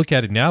 you look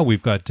at it now,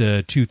 we've got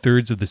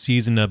 2/3 of the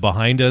season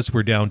behind us.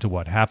 We're down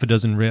to, half a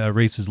dozen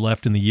races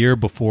left in the year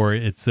before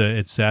it's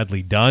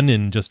sadly done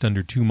in just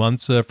under 2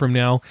 months from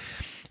now.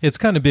 It's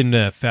kind of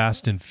been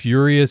fast and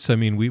furious. I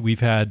mean, we've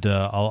had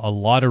a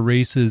lot of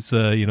races,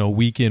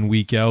 week in,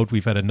 week out.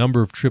 We've had a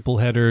number of triple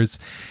headers.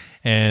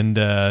 and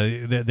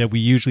that we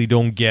usually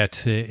don't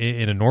get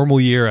in a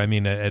normal year. I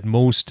mean, at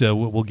most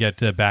we'll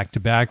get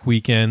back-to-back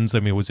weekends. I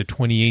mean, was it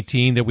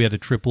 2018 that we had a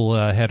triple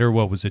header?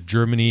 What was it,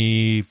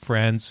 Germany,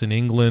 France, and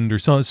England, or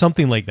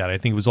something like that? I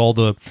think it was all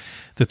the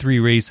three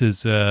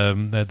races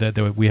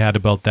that we had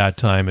about that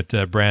time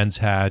at Brands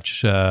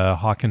Hatch,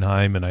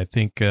 Hockenheim, and I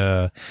think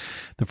the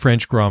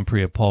French Grand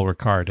Prix at Paul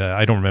Ricard.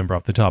 I don't remember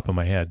off the top of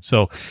my head.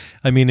 So,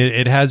 I mean,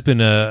 it has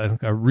been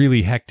a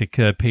really hectic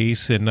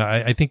pace, and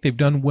I think they've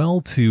done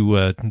well to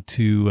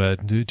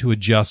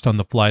adjust on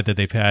the fly that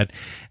they've had.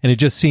 And it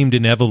just seemed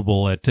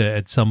inevitable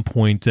at some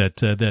point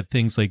that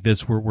things like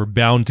this were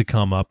bound to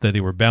come up, that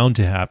they were bound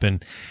to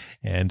happen.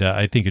 And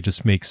I think it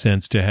just makes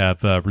sense to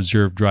have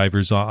reserve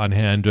drivers on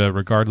hand,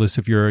 regardless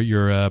if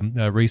you're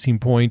a Racing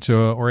Point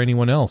or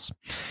anyone else.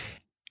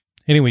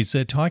 Anyways,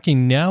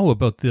 talking now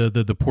about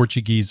the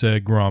Portuguese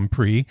Grand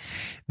Prix,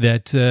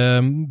 that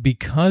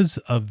because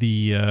of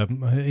the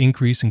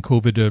increase in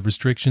COVID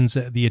restrictions,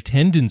 the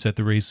attendance at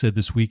the race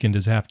this weekend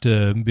has have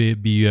to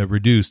be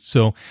reduced.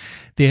 So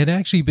they had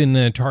actually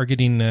been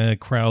targeting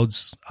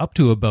crowds up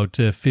to about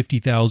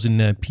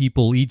 50,000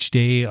 people each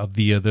day of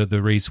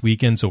the race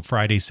weekend, so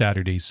Friday,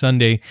 Saturday,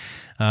 Sunday.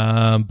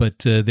 But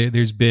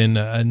there's been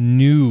a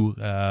new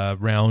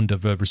round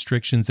of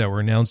restrictions that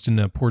were announced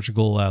in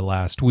Portugal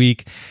last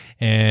week.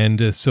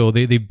 And so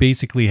they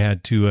basically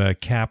had to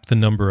cap the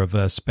number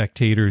of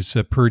spectators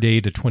per day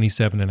to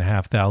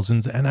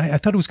 27,500. And I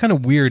thought it was kind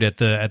of weird at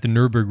the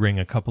Nürburgring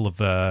a couple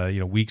of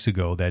weeks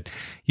ago that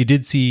you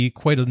did see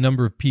quite a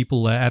number of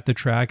people at the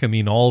track. I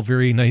mean, all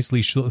very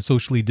nicely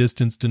socially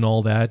distanced and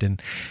all that. And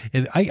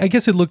I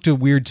guess it looked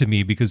weird to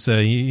me because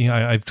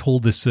I've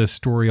told this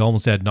story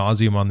almost ad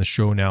nauseum on the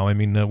show now. I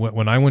mean,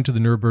 when I went to the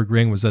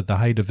Nürburgring was at the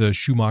height of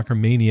Schumacher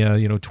mania,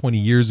 20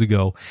 years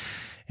ago.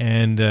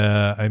 And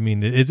I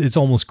mean, it's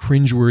almost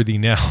cringeworthy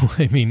now.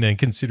 I mean,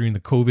 considering the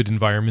COVID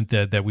environment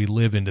that we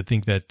live in, to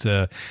think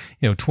that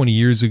 20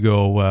 years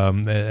ago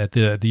at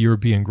the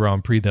European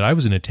Grand Prix that I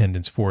was in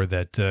attendance for,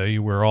 that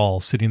you were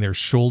all sitting there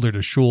shoulder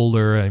to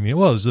shoulder. I mean,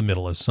 well, it was the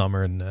middle of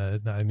summer, and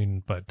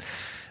but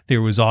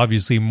there was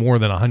obviously more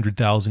than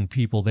 100,000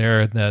 people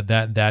there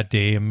that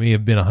day. It may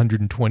have been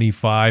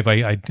 125.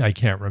 I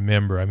can't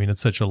remember. I mean,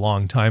 it's such a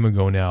long time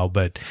ago now,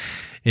 but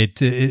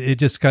it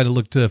just kind of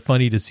looked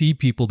funny to see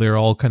people there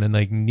all kind of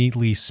like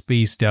neatly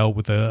spaced out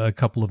with a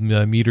couple of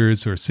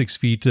meters or 6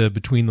 feet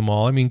between them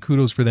all. I mean,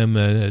 kudos for them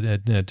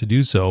to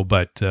do so,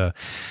 but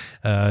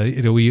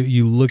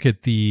you look at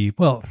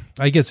well,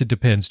 I guess it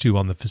depends too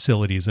on the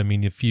facilities. I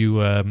mean, if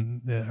you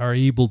are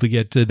able to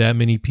get that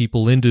many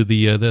people into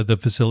the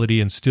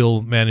facility and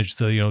still manage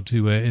to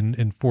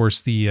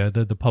enforce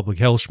the public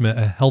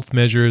health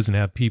measures and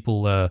have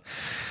people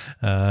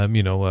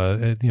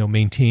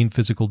maintain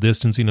physical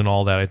distancing and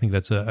all that, I think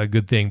that's a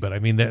good thing. But I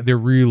mean, they're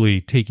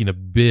really taking a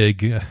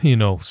big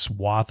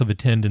swath of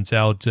attendance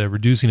out,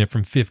 reducing it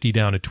from 50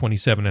 down to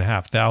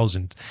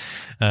 27,500.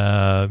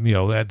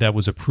 That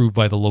was approved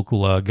by the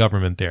local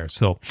government there.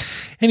 So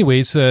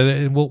anyways,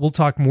 we'll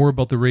talk more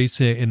about the race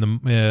a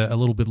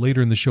little bit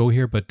later in the show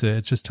here, but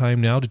it's just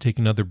time now to take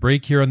another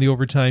break here on the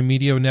Overtime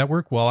Media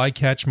Network while I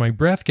catch my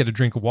breath, get a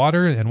drink of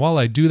water, and while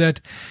I do that,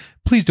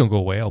 please don't go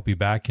away. I'll be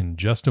back in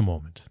just a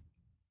moment.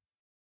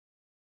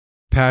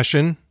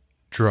 Passion,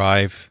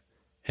 drive,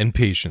 and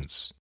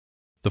patience.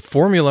 The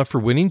formula for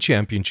winning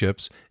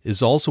championships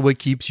is also what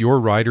keeps your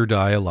ride or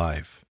die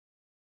alive.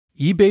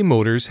 eBay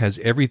Motors has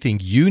everything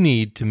you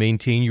need to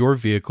maintain your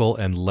vehicle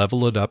and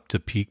level it up to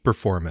peak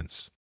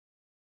performance.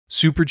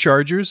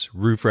 Superchargers,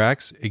 roof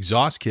racks,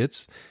 exhaust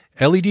kits,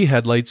 LED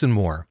headlights, and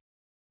more.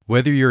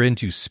 Whether you're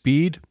into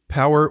speed,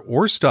 power,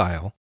 or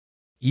style,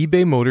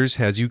 eBay Motors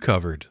has you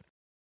covered.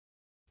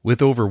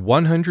 With over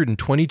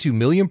 122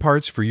 million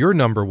parts for your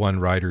number one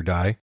ride or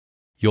die,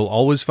 you'll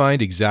always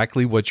find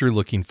exactly what you're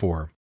looking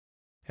for.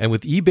 And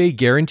with eBay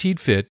Guaranteed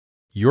Fit,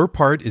 your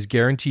part is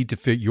guaranteed to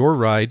fit your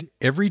ride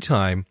every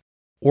time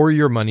or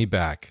your money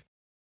back.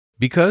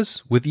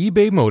 Because with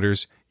eBay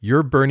Motors,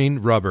 you're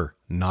burning rubber,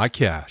 not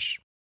cash.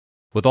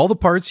 With all the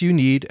parts you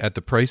need at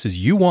the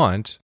prices you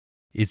want,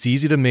 it's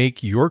easy to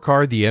make your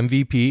car the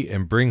MVP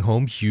and bring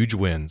home huge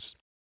wins.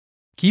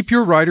 Keep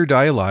your ride or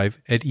die alive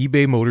at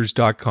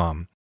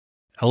ebaymotors.com.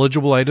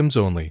 Eligible items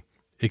only.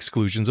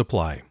 Exclusions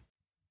apply.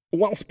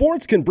 While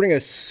sports can bring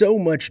us so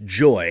much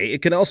joy,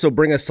 it can also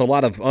bring us a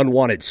lot of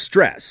unwanted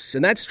stress,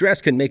 and that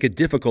stress can make it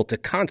difficult to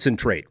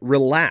concentrate,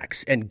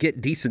 relax, and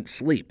get decent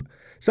sleep.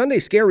 Sunday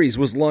Scaries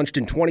was launched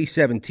in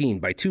 2017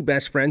 by two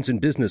best friends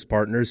and business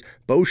partners,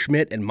 Bo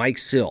Schmidt and Mike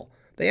Sill.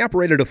 They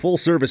operated a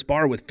full-service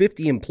bar with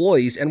 50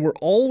 employees and were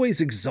always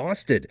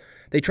exhausted.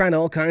 They tried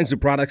all kinds of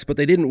products, but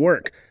they didn't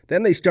work.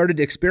 Then they started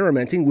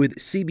experimenting with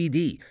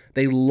CBD.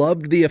 They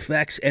loved the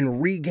effects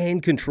and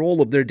regained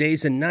control of their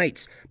days and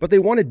nights, but they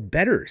wanted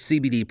better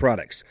CBD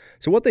products.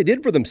 So what they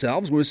did for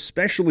themselves was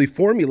specially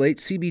formulate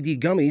CBD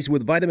gummies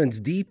with vitamins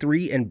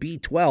D3 and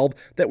B12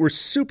 that were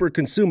super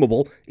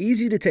consumable,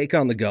 easy to take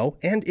on the go,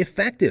 and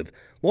effective.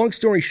 Long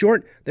story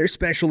short, their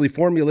specially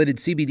formulated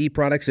CBD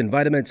products and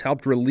vitamins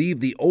helped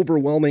relieve the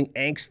overwhelming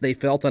angst they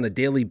felt on a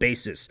daily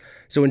basis.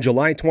 So in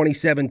July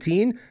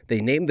 2017, they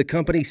named the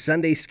company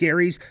Sunday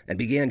Scaries and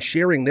began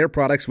sharing their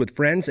products with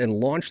friends and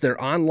launched their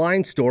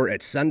online store at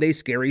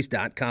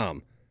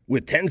sundayscaries.com.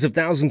 With tens of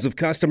thousands of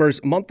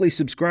customers, monthly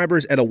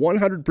subscribers, and a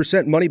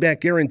 100% money-back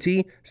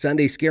guarantee,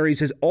 Sunday Scaries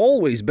has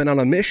always been on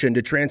a mission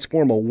to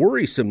transform a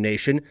worrisome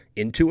nation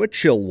into a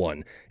chill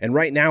one. And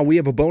right now, we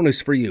have a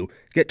bonus for you.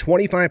 Get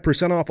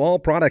 25% off all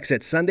products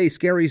at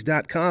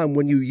sundayscaries.com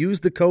when you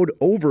use the code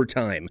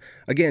OVERTIME.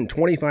 Again,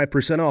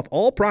 25% off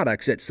all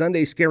products at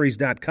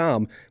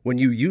sundayscaries.com when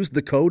you use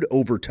the code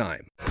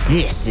OVERTIME.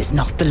 This is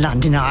not the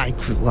London I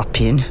grew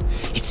up in.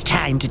 It's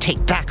time to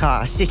take back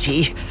our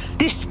city.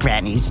 This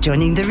granny's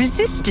joining the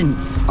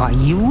resistance. Are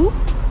you?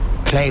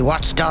 Play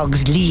Watch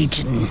Dogs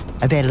Legion.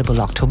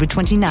 Available October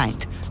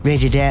 29th.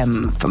 Rated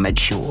M for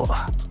mature.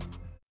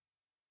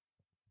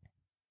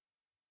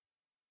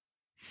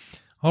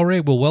 All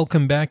right, well,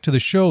 welcome back to the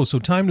show. So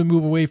time to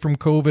move away from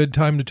COVID,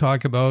 time to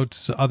talk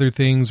about other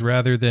things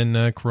rather than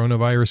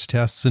coronavirus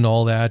tests and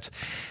all that.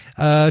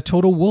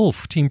 Toto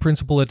Wolff, team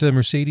principal at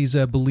Mercedes,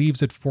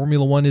 believes that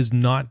Formula One is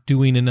not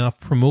doing enough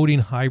promoting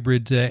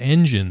hybrid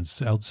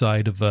engines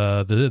outside of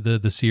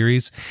the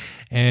series,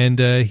 and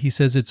he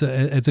says it's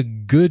a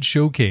good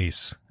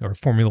showcase, or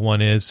Formula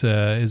One is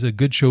a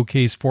good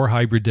showcase for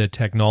hybrid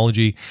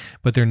technology,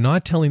 but they're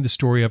not telling the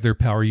story of their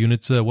power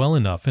units well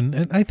enough,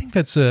 and I think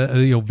that's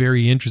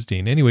very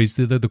interesting. Anyways,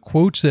 the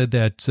quote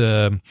that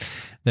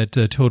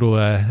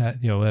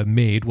Toto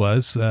made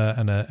was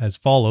as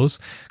follows,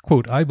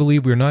 quote, "I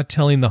believe we're not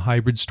telling the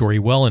hybrid story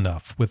well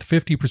enough. With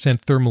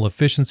 50% thermal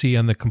efficiency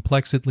and the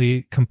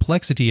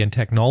complexity and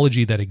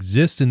technology that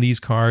exists in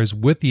these cars,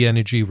 with the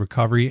energy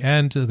recovery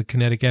and the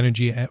kinetic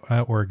energy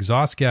or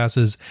exhaust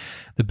gases,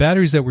 the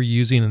batteries that we're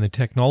using and the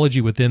technology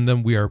within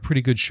them, we are a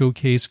pretty good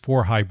showcase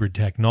for hybrid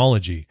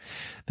technology.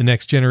 The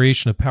next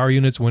generation of power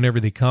units, whenever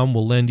they come,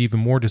 will lend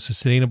even more to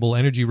sustainable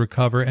energy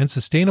recovery and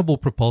sustainable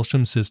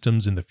propulsion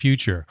systems in the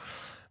future.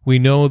 We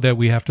know that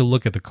we have to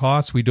look at the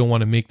costs. We don't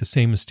want to make the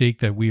same mistake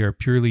that we are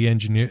purely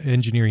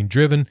engineering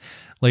driven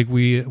like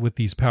we with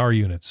these power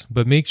units,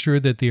 but make sure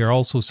that they are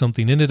also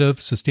something innovative,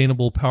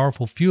 sustainable,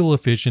 powerful, fuel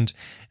efficient,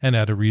 and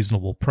at a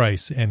reasonable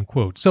price," end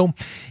quote. So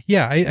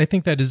yeah, I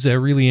think that is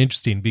really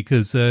interesting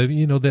because,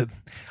 that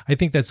I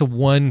think that's a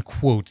one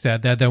quote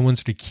that one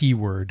sort of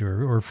keyword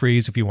or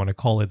phrase, if you want to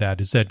call it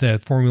that, is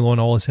that Formula One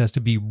always has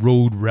to be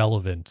road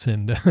relevant.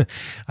 And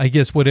I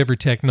guess whatever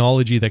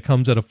technology that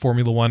comes out of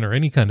Formula One or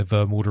any kind of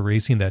motor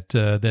racing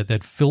that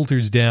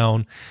filters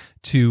down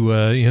to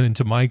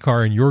into my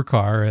car and your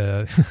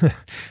car,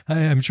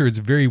 I'm sure it's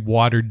very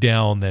watered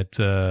down, that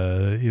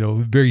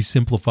very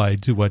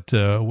simplified to what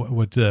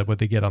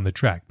they get on the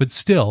track. But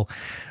still,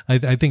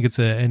 I think it's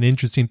an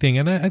interesting thing,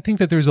 and I think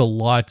that there's a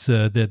lot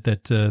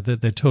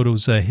that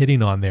Toto's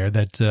hitting on there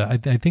that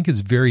I think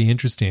is very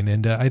interesting,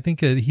 and I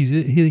think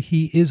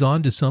he is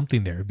onto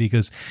something there,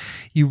 because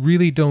you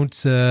really don't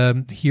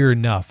hear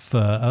enough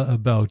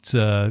about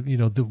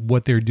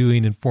what they're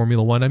doing in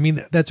Formula One. I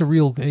mean, that's a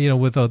real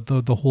with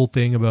the whole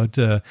thing about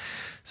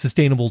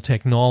sustainable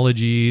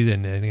technology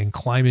and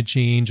climate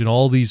change and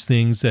all these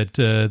things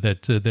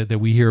that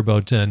we hear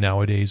about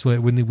nowadays.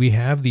 When we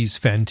have these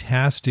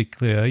fantastic,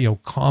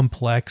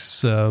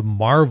 complex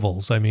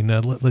marvels. I mean,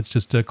 let's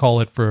just call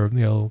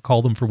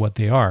them for what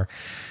they are.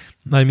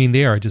 I mean,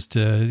 they are just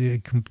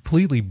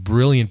completely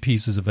brilliant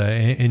pieces of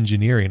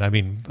engineering. I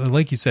mean,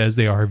 like he says,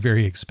 they are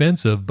very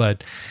expensive,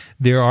 but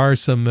there are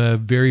some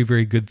very,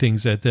 very good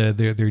things that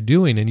they're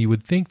doing, and you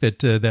would think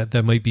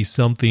that might be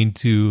something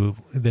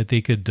that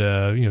they could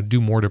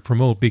do more to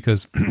promote,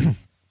 because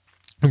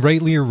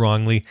rightly or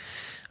wrongly,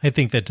 I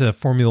think that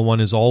Formula One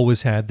has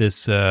always had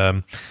this.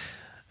 What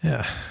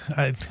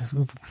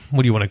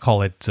do you want to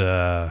call it?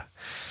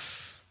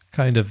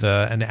 Kind of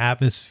an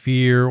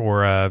atmosphere,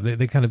 or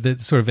they kind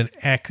of sort of an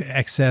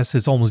excess.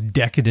 It's almost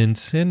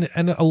decadent, and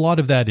a lot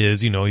of that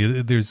is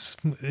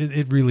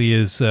it really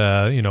is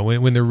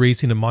when they're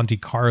racing in Monte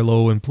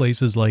Carlo and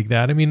places like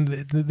that. I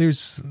mean,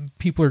 there's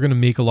people are going to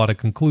make a lot of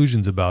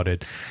conclusions about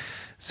it.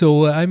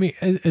 So I mean,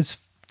 it's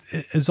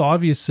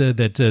obvious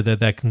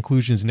that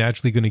conclusion is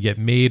naturally going to get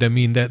made. I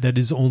mean, that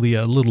is only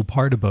a little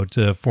part about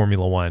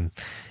Formula One.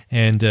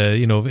 And,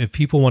 if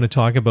people want to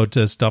talk about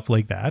stuff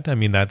like that, I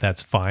mean,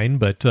 that's fine.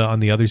 But on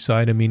the other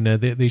side, I mean,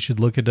 they should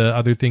look at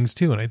other things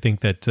too. And I think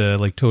that,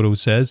 like Toto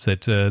says,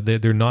 that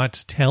they're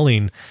not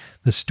telling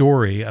the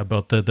story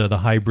about the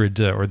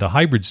hybrid or the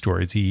hybrid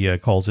stories, he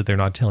calls it. They're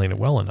not telling it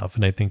well enough.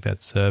 And I think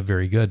that's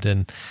very good.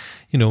 And,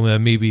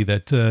 maybe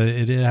that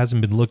it hasn't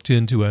been looked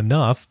into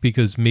enough,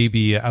 because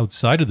maybe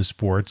outside of the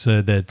sport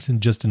that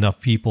just enough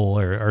people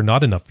or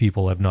not enough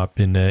people have not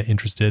been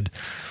interested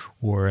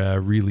or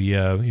really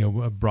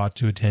brought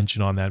to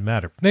attention on that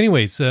matter.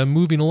 Anyways,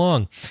 moving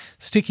along,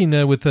 sticking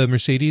with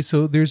Mercedes.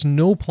 So there's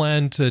no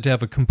plan to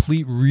have a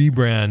complete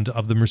rebrand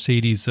of the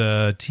Mercedes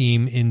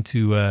team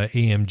into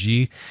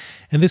AMG.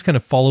 And this kind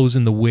of follows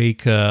in the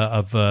wake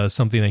of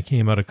something that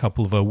came out a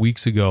couple of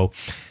weeks ago.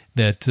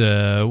 that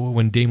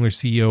when Daimler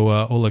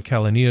CEO Ola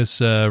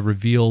Kalanius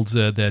revealed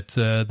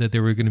that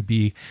there were going to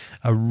be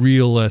a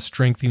real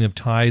strengthening of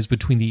ties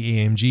between the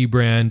AMG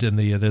brand and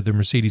the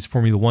Mercedes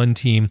Formula One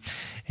team,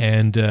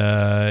 and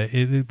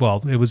it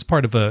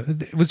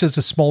was just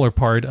a smaller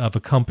part of a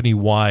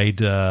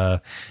company-wide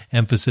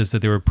emphasis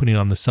that they were putting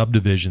on the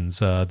subdivisions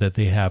that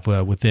they have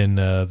within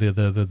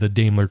the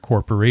Daimler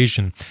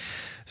Corporation.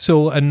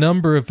 So a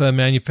number of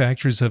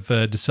manufacturers have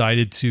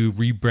decided to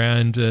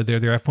rebrand their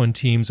F1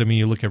 teams. I mean,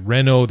 you look at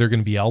Renault, they're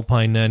going to be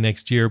Alpine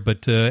next year.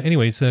 But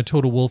anyways,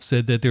 Toto Wolff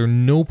said that there are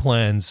no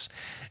plans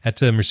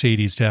at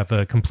Mercedes to have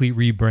a complete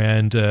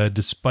rebrand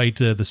despite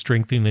the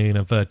strengthening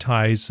of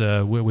ties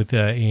with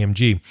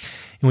AMG.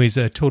 Anyways,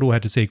 Toto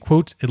had to say,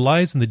 quote, "It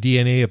lies in the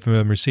DNA of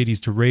Mercedes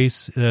to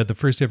race. The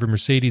first ever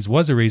Mercedes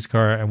was a race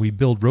car, and we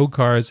build road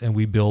cars and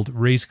we build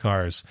race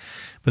cars.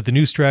 But the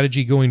new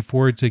strategy going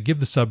forward to give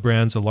the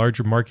sub-brands a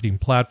larger marketing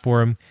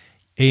platform,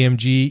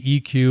 AMG,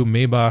 EQ,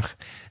 Maybach,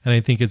 and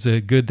I think it's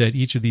good that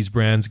each of these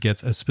brands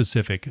gets a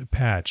specific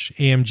patch.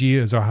 AMG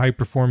is our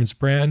high-performance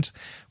brand.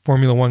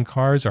 Formula One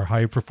cars are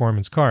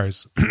high-performance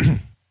cars."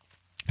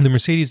 The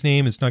Mercedes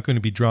name is not going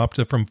to be dropped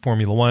from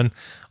Formula One.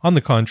 On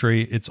the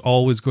contrary, it's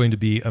always going to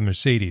be a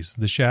Mercedes.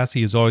 The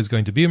chassis is always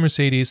going to be a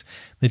Mercedes.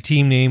 The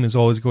team name is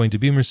always going to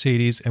be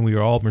Mercedes, and we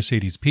are all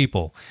Mercedes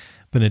people.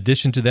 But in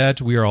addition to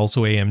that, we are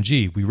also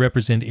AMG. We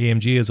represent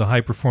AMG as a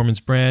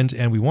high-performance brand,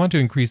 and we want to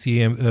increase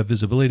the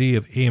visibility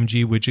of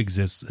AMG, which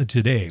exists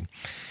today.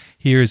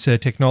 Here's a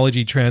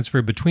technology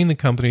transfer between the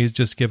companies,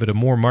 just give it a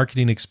more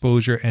marketing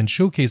exposure and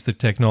showcase the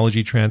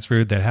technology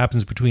transfer that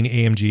happens between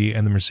AMG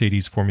and the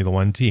Mercedes Formula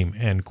One team,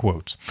 end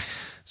quote.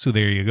 So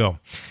there you go.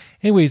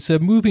 Anyways,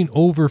 moving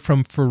over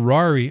from from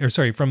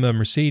the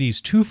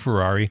Mercedes to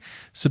Ferrari,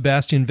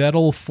 Sebastian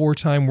Vettel,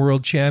 four-time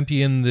world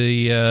champion,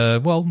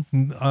 arguably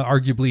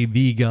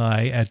the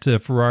guy at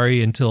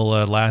Ferrari until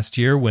last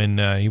year when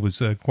he was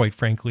quite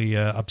frankly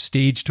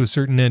upstaged to a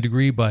certain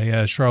degree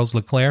by Charles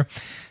Leclerc,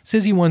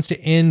 says he wants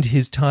to end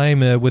his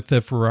time with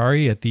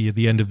Ferrari at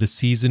the end of the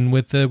season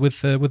with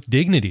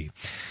dignity.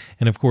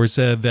 And of course,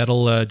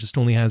 Vettel just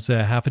only has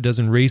half a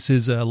dozen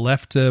races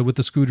left with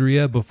the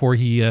Scuderia before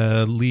he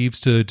leaves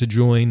to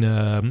join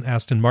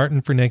Aston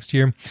Martin for next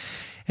year.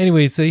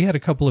 Anyways, he had a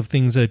couple of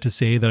things to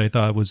say that I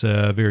thought was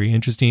very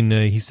interesting.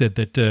 He said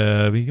that,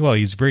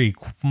 he's very,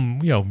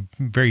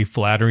 very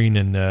flattering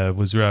and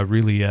was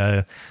really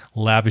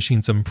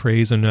lavishing some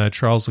praise on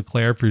Charles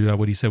Leclerc for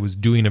what he said was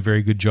doing a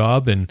very good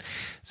job, and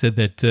said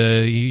that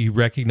he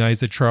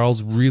recognized that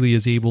Charles really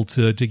is able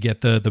to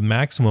get the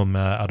maximum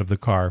out of the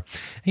car.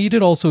 And he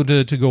did also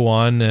to go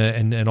on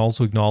and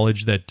also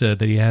acknowledge that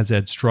he has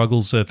had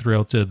struggles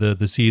throughout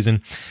the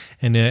season.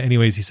 And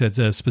anyways, he said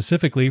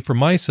specifically, from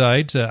my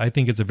side, I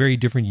think it's a very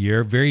different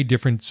year, very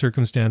different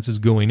circumstances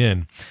going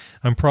in.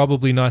 I'm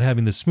probably not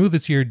having the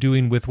smoothest year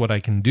doing with what I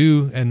can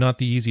do and not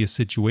the easiest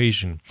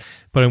situation.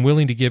 But I'm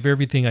willing to give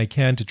everything I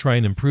can to try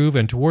and improve,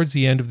 and towards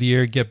the end of the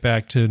year, get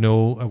back to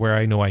where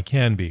I know I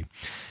can be.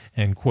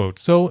 End quote.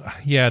 So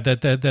yeah,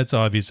 that's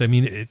obvious. I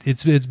mean,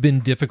 it's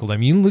been difficult. I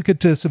mean, look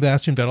at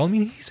Sebastian Vettel. I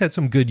mean, he's had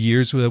some good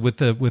years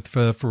with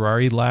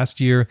Ferrari last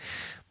year.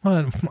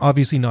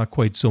 Obviously not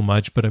quite so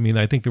much, but I mean,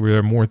 I think there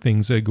were more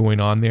things going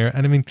on there.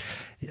 And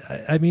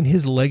I mean,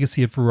 his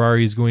legacy at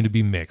Ferrari is going to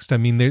be mixed. I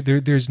mean,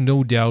 there's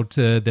no doubt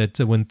that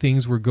when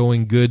things were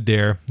going good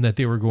there, that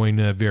they were going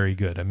very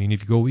good. I mean,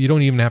 you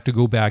don't even have to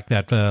go back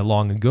that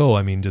long ago.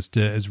 I mean, just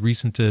as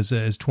recent as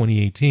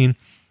 2018,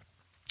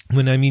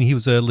 when he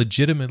was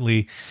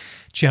legitimately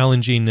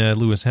challenging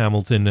Lewis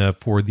Hamilton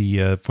for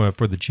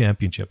the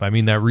championship. I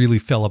mean, that really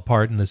fell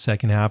apart in the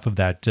second half of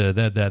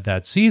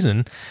that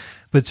season.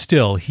 But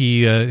still,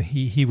 he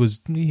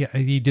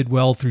did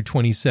well through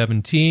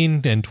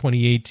 2017 and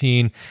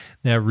 2018.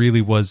 That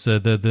really was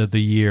the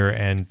year.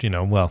 And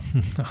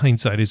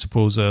hindsight, I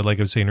suppose, like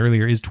I was saying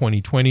earlier, is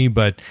 2020.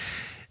 But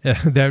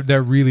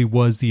that really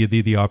was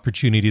the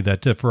opportunity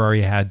that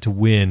Ferrari had to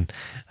win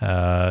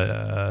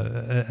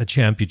a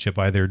championship,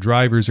 either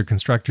drivers or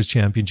constructors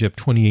championship.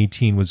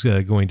 2018 was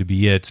going to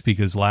be it,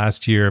 because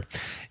last year,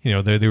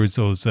 there was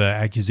those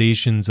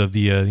accusations of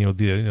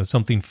the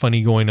something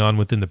funny going on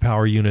within the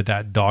power unit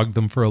that dogged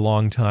them for a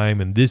long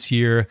time, and this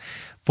year,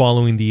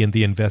 following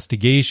the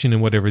investigation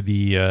and whatever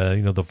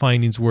the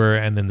findings were,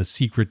 and then the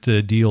secret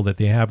deal that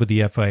they have with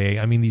the FIA.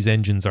 I mean, these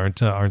engines aren't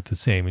the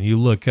same. And you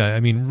look,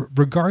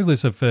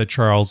 regardless if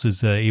Charles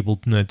is able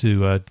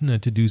to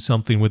do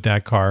something with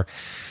that car,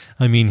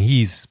 I mean,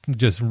 he's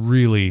just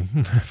really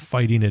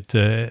fighting it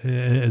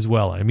as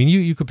well. I mean,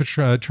 you could put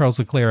Charles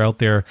Leclerc out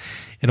there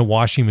in a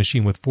washing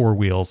machine with four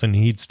wheels, and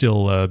he'd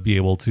still be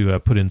able to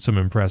put in some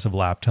impressive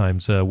lap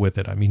times with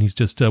it. I mean, he's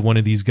just one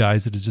of these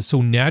guys that is just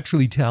so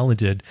naturally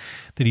talented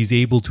that he's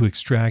able to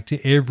extract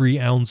every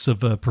ounce of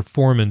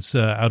performance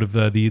out of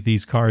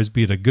these cars,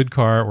 be it a good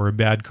car or a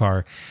bad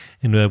car.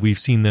 And we've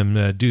seen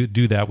them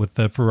do that with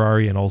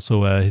Ferrari, and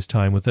also his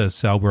time with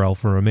Sauber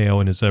Alfa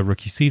Romeo in his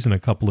rookie season a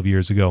couple of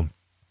years ago.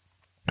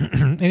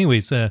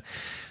 Anyways,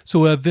 so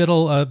So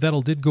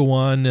Vettel did go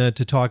on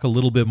to talk a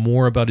little bit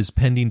more about his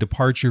pending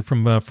departure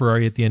from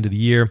Ferrari at the end of the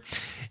year.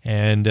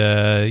 And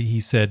he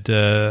said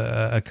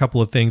a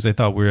couple of things I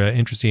thought were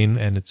interesting,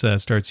 and it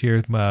starts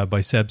here by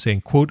Seb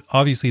saying, quote,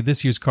 "Obviously,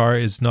 this year's car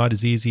is not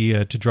as easy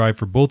to drive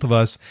for both of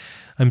us.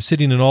 I'm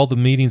sitting in all the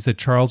meetings that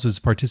Charles is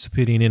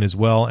participating in as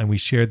well, and we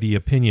share the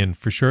opinion.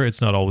 For sure,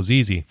 it's not always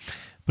easy.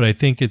 But I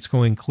think it's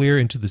going clear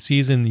into the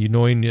season,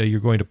 knowing you're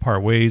going to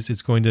part ways.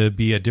 It's going to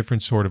be a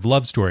different sort of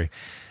love story.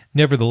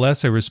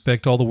 Nevertheless, I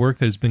respect all the work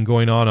that has been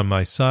going on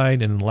my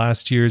side and in the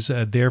last years,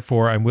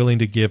 therefore I'm willing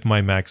to give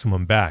my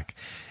maximum back.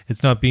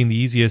 It's not been the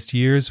easiest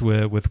years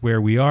with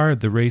where we are.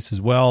 The race as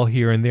well,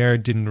 here and there,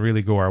 didn't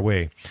really go our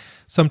way.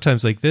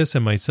 Sometimes like this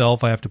and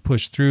myself, I have to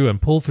push through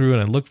and pull through,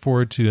 and I look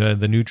forward to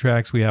the new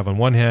tracks we have on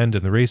one hand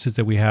and the races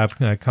that we have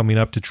coming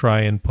up to try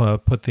and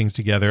put things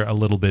together a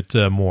little bit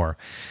more."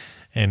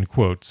 End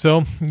quote.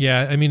 So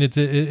yeah, I mean,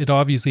 it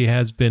obviously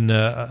has been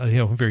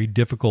very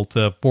difficult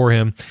for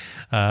him.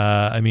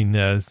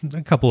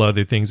 A couple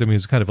other things. I mean, it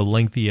was kind of a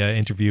lengthy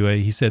interview.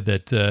 He said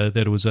that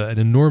it was an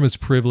enormous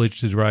privilege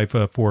to drive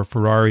for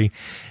Ferrari,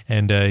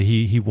 and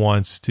he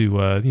wants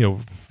to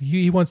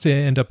he wants to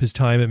end up his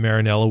time at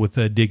Maranello with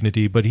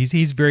dignity. But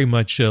he's very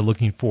much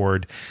looking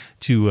forward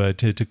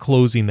to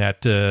closing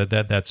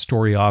that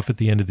story off at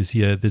the end of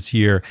this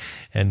year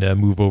and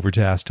move over to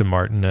Aston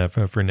Martin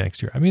for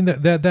next year. I mean,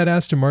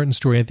 that Aston Martin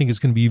story, I think, is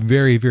going to be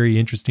very, very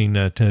interesting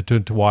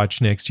to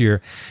watch next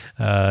year.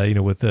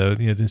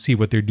 To see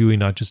what they're doing,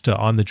 not just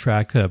on the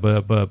track,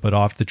 but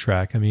off the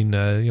track. I mean,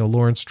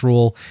 Lawrence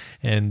Stroll,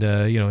 and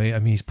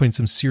he's putting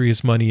some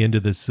serious money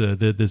into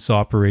this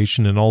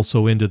operation, and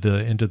also into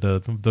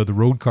the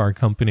road car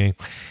company.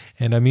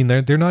 And I mean,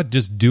 they're not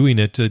just doing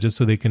it just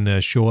so they can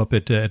show up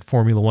at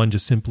Formula One,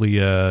 just simply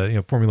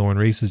Formula One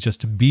races just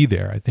to be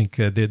there. I think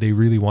they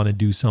really want to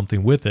do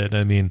something with it.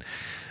 I mean,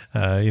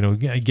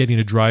 getting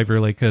a driver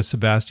like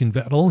Sebastian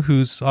Vettel,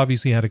 who's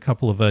obviously had a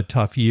couple of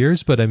tough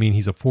years, but I mean,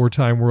 he's a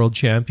 4-time world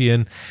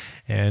champion.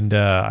 And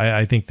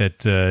I think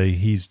that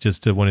he's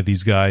just one of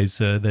these guys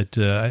that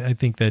I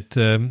think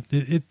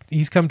that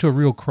he's come to a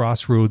real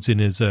crossroads in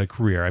his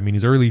career. I mean,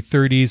 he's early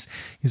 30s.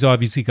 He's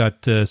obviously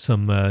got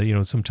some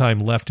time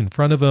left in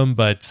front of him,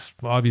 but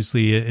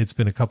obviously it's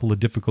been a couple of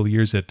difficult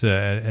years at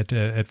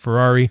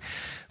Ferrari.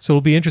 So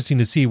it'll be interesting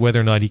to see whether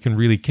or not he can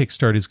really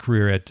kickstart his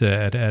career at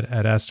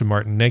Aston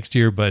Martin next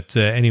year. But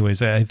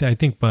anyways, I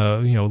think at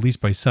least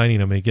by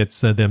signing him, it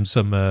gets them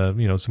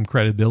some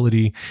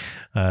credibility.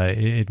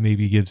 It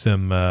maybe gives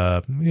them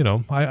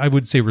I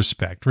would say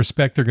respect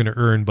they're going to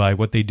earn by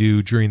what they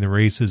do during the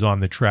races on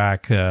the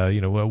track,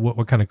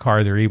 what kind of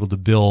car they're able to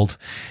build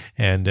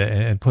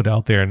and put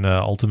out there, and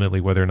ultimately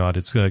whether or not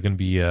it's going to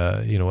be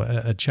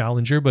a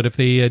challenger. But if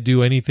they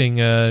do anything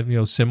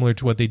similar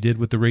to what they did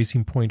with the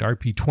Racing Point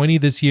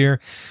RP20 this year,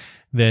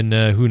 then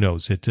who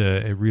knows? It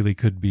really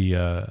could be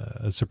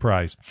a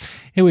surprise.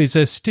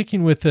 Anyways,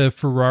 sticking with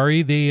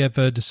Ferrari, they have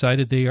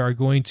decided they are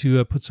going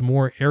to put some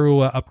more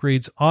aero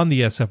upgrades on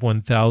the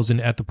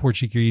SF1000 at the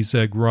Portuguese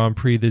Grand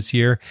Prix this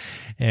year.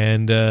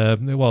 And,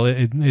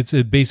 it's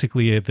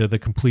basically the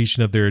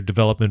completion of their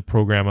development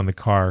program on the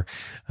car.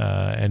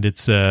 And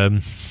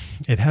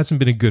it hasn't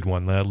been a good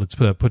one. Let's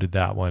put it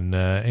that one.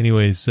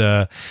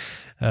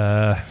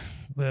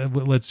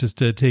 Let's just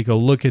take a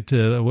look at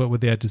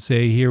what they had to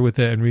say here with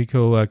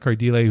Enrico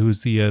Cardile,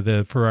 who's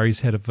the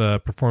Ferrari's head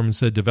of performance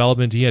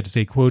development. He had to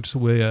say, quote,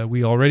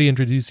 we already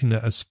introducing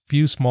a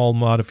few small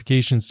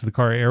modifications to the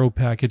car aero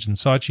package in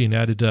Sochi and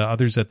added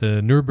others at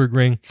the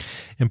Nürburgring.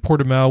 In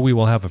Portimao, we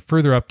will have a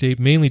further update,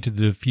 mainly to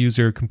the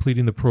diffuser,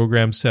 completing the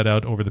program set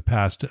out over the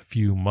past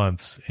few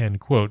months,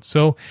 end quote.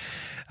 So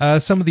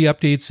some of the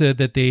updates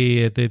that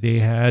they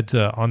had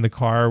on the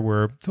car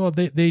were, well,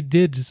 they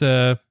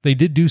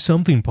did do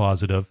something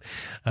positive.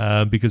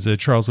 Because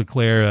Charles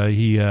Leclerc,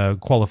 he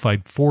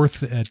qualified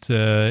fourth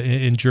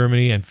in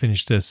Germany and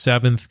finished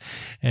seventh,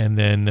 and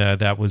then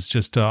that was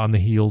just on the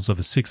heels of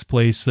a sixth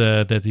place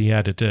that he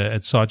had at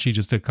Sochi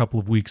just a couple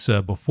of weeks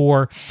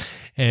before.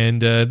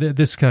 And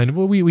this kind of,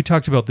 we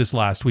talked about this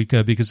last week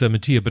because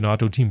Mattia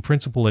Binotto, team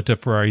principal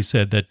at Ferrari,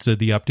 said that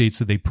the updates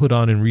that they put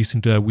on in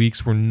recent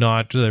weeks were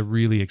not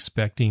really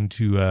expecting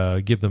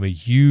to give them a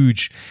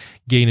huge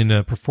gain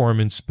in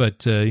performance, but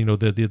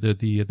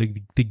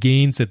the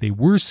gains that they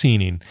were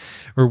seeing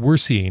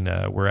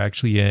were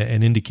actually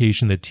an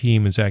indication that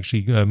team is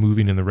actually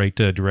moving in the right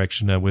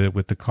direction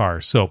with the car.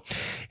 So,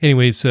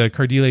 anyways,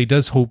 Cardile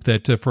does hope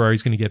that Ferrari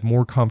is going to get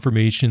more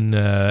confirmation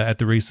at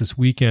the race this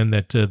weekend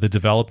that the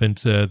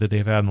development that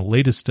they've had in the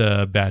latest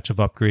batch of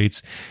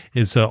upgrades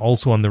is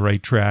also on the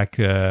right track,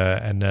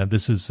 and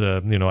this is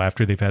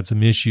after they've had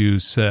some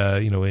issues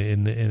in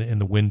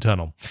the wind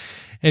tunnel.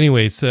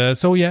 Anyways,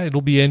 so yeah, it'll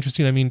be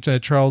interesting. I mean,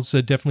 Charles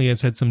definitely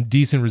has had some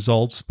decent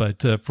results,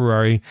 but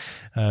Ferrari,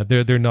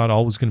 they're not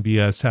always going to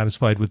be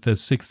satisfied with the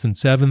 6th and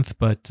 7th,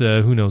 but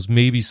who knows?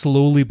 Maybe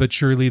slowly but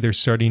surely they're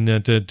starting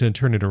to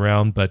turn it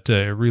around. But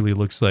it really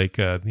looks like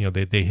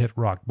they hit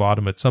rock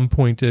bottom at some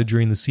point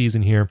during the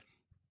season here.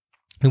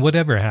 And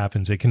whatever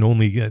happens, it can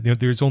only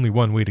there's only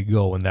one way to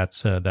go, and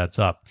that's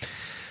up.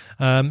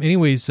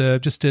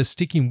 Just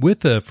sticking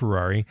with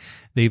Ferrari,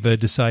 they've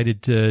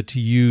decided to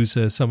use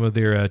some of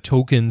their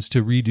tokens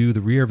to redo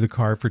the rear of the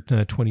car for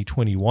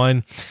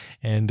 2021.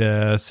 And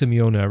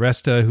Simeone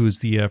Resta, who's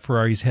the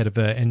Ferrari's head of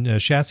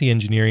chassis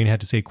engineering, had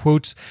to say,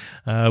 quote,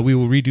 "We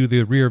will redo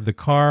the rear of the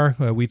car.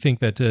 We think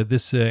that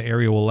this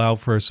area will allow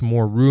for some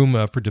more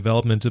room for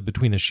development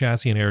between the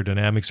chassis and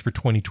aerodynamics for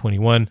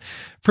 2021.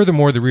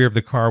 Furthermore, the rear of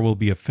the car will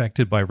be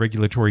affected by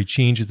regulatory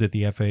changes that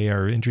the FIA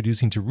are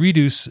introducing to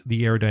reduce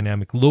the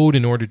aerodynamic load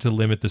in order to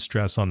limit the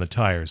stress on the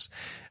tires.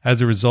 As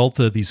a result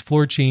of these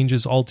floor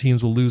changes, all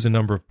teams will lose a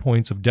number of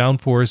points of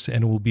downforce,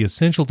 and it will be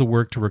essential to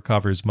work to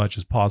recover as much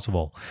as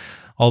possible.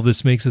 All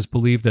this makes us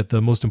believe that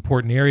the most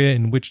important area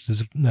in which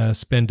to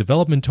spend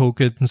development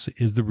tokens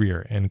is the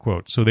rear," end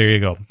quote. So there you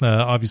go.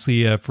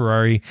 Obviously,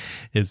 Ferrari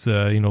is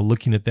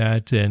looking at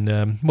that, and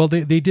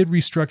they did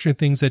restructure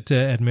things at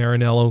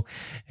Maranello,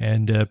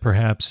 and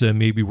perhaps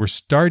maybe we're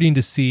starting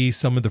to see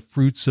some of the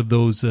fruits of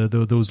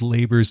those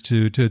labors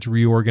to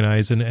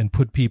reorganize and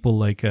put people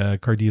like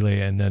Cardile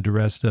and Di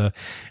Resta,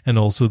 and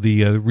also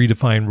the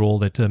redefined role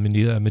that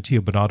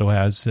Matteo Binotto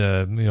has.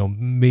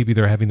 Maybe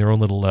they're having their own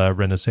little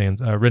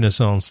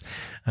renaissance.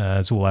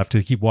 So we'll have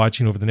to keep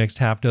watching over the next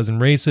half dozen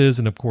races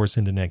and, of course,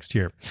 into next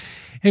year.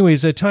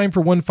 Anyways, time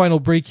for one final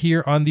break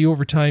here on the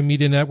Overtime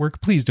Media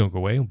Network. Please don't go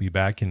away. We'll be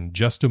back in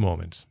just a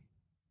moment.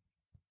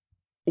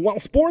 While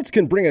sports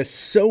can bring us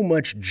so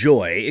much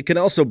joy, it can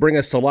also bring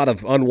us a lot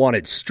of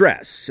unwanted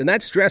stress, and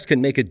that stress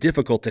can make it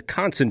difficult to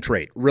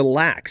concentrate,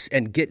 relax,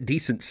 and get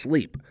decent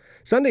sleep.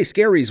 Sunday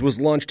Scaries was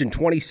launched in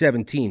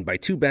 2017 by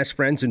two best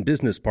friends and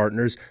business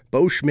partners,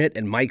 Bo Schmidt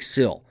and Mike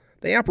Sill.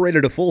 They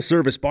operated a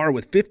full-service bar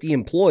with 50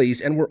 employees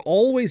and were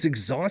always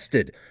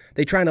exhausted.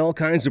 They tried all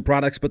kinds of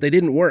products, but they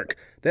didn't work.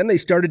 Then they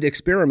started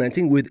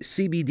experimenting with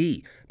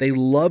CBD. They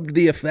loved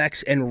the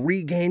effects and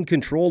regained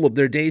control of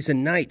their days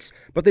and nights,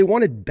 but they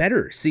wanted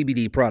better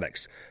CBD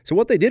products. So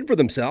what they did for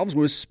themselves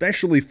was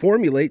specially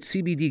formulate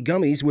CBD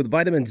gummies with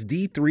vitamins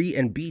D3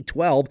 and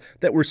B12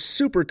 that were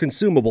super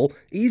consumable,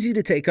 easy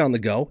to take on the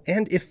go,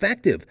 and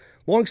effective.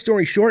 Long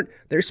story short,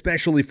 their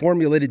specially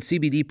formulated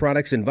CBD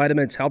products and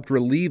vitamins helped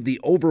relieve the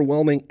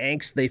overwhelming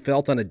angst they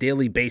felt on a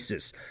daily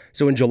basis.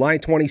 So in July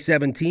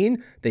 2017,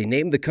 they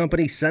named the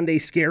company Sunday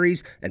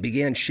Scaries and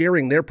began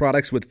sharing their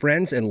products with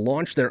friends and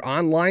launched their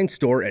online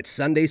store at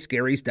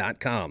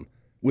sundayscaries.com.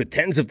 With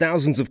tens of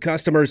thousands of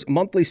customers,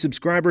 monthly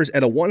subscribers,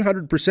 and a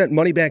 100%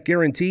 money-back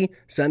guarantee,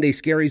 Sunday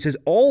Scaries has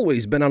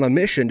always been on a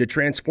mission to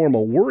transform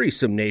a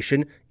worrisome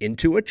nation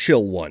into a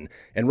chill one.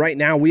 And right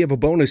now, we have a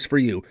bonus for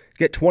you.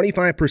 Get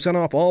 25%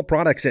 off all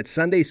products at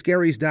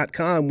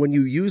sundayscaries.com when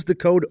you use the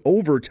code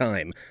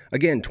OVERTIME.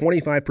 Again,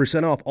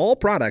 25% off all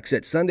products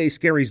at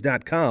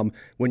sundayscaries.com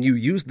when you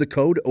use the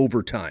code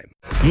OVERTIME.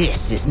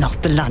 This is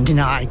not the London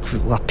I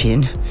grew up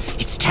in.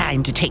 It's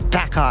time to take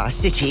back our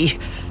city.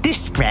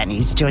 This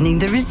granny's joining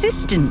the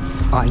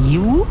resistance. Are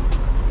you?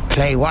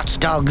 Play Watch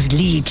Dogs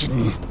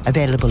Legion.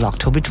 Available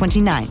October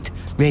 29th.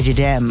 Rated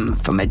M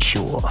for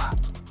mature.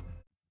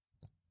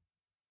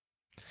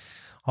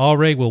 All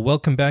right, well,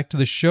 welcome back to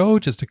the show.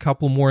 Just a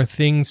couple more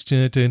things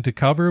to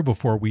cover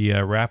before we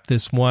wrap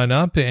this one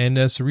up.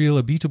 And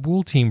Cyril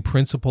Abiteboul, team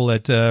principal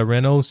at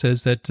Renault,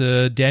 says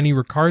that Danny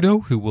Ricciardo,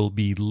 who will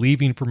be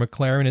leaving for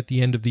McLaren at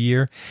the end of the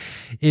year,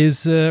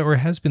 is or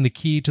has been the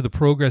key to the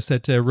progress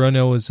that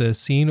Renault has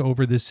seen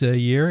over this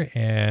year.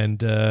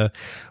 And,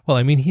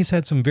 he's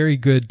had some very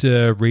good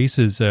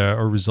races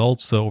or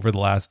results over the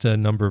last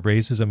number of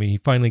races. I mean, he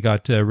finally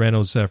got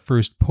Renault's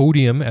first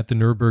podium at the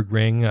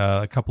Nürburgring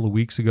a couple of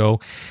weeks ago.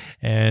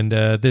 And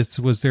this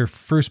was their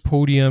first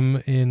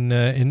podium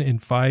in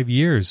 5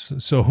 years,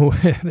 so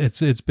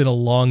it's been a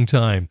long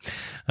time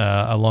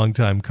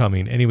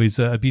coming. Anyways,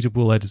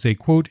 Abiteboul had to say,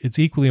 quote, "It's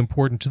equally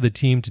important to the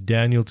team, to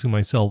Daniel, to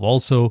myself.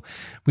 Also,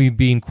 we've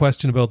been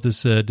questioned about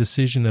this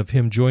decision of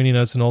him joining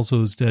us, and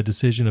also his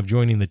decision of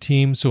joining the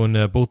team. So in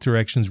both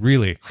directions,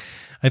 really."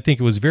 I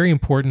think it was very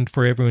important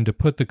for everyone to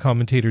put the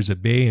commentators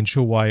at bay and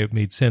show why it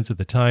made sense at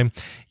the time.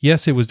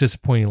 Yes, it was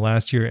disappointing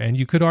last year, and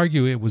you could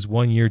argue it was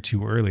 1 year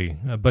too early.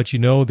 But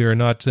there are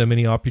not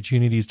many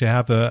opportunities to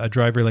have a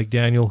driver like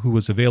Daniel who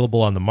was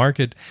available on the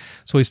market,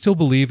 so I still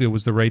believe it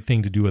was the right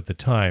thing to do at the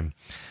time.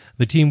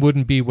 The team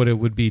wouldn't be what it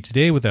would be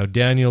today without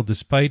Daniel,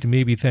 despite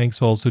maybe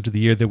thanks also to the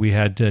year that we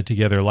had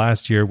together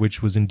last year,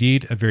 which was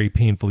indeed a very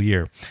painful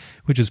year,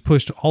 which has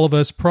pushed all of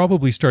us,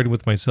 probably starting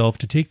with myself,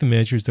 to take the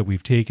measures that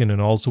we've taken,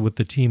 and also with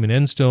the team in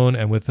Enstone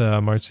and with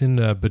Marcin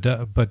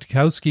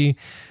Budkowski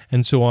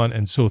and so on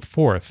and so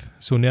forth.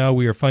 So now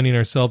we are finding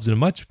ourselves in a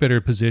much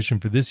better position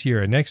for this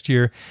year and next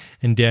year,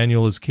 and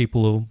Daniel is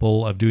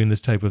capable of doing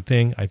this type of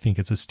thing. I think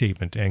it's a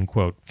statement, end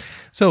quote.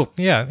 So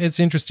yeah,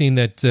 it's interesting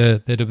that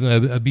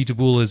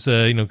Abiteboul has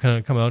kind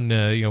of come out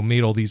and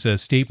made all these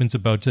statements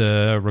about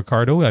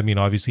Ricciardo. I mean,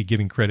 obviously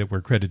giving credit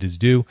where credit is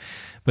due,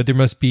 but there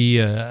must be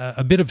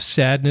a bit of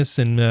sadness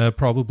and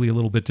probably a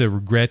little bit of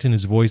regret in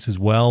his voice as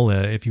well.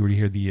 If you were to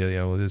hear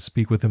the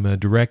speak with him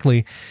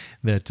directly,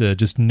 that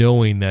just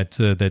knowing that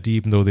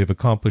even though they've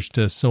accomplished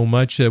so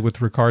much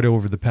with Ricciardo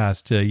over the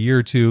past year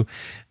or two,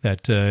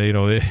 that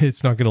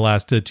it's not going to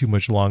last too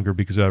much longer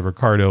because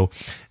Ricciardo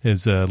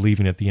is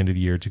leaving at the end of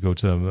the year to go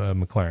to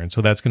McLaren.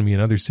 So that's going to be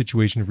another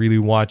situation to really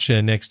watch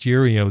next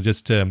year.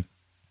 Just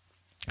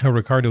how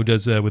Ricciardo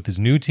does with his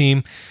new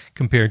team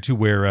compared to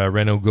where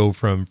Renault go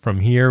from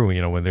here.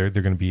 When they're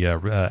going to be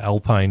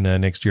Alpine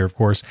next year, of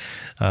course,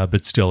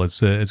 but still,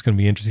 it's going to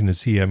be interesting to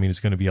see. I mean,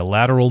 it's going to be a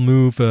lateral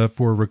move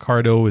for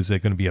Ricciardo. Is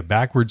it going to be a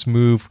backwards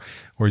move,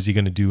 or is he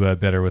going to do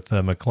better with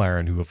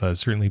McLaren, who have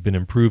certainly been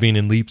improving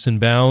in leaps and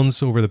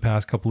bounds over the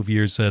past couple of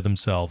years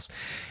themselves?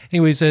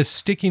 Anyways,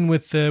 sticking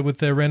with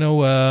Renault,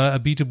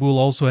 Abiteboul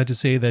also had to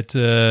say that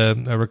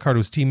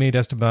Ricciardo's teammate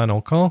Esteban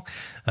Ocon,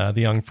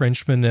 the young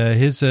Frenchman,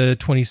 his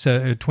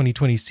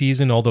 2020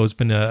 season, although it's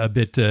been a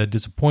bit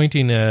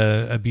disappointing,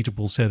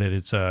 Abiteboul said that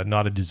it's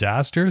not a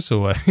disaster,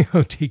 so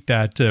take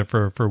that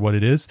for what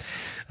it is.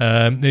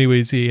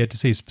 Anyways, he had to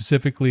say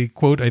specifically,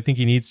 quote, "I think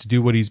he needs to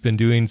do what he's been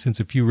doing since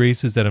a few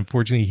races that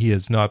unfortunately he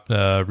has not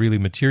really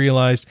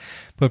materialized,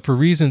 but for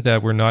reasons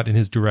that were not in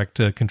his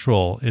direct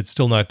control. It's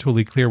still not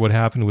totally clear what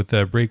happened with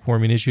the brake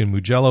warming issue in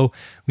Mugello.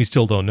 We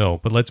still don't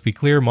know. But let's be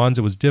clear,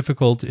 Monza was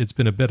difficult. It's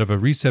been a bit of a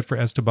reset for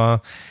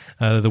Esteban.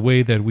 The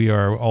way that we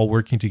are all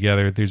working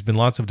together, there's been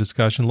lots of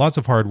discussion, lots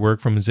of hard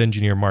work from his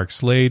engineer, Mark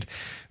Slade,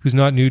 who's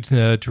not new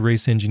to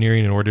race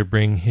engineering in order to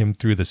bring him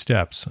through the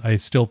steps. I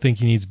still think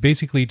he needs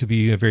basically to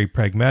be very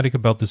pragmatic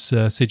about this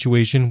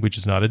situation, which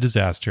is not a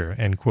disaster,"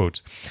 end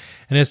quote.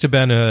 And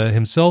Esteban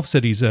himself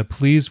said he's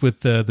pleased with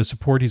the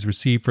support he's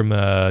received from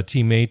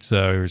teammates,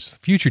 or his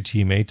future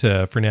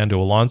teammate,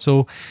 Fernando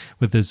Alonso,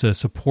 with his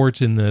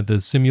support in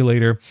the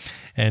simulator.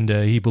 And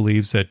he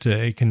believes that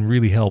it can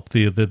really help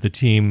the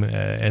team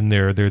and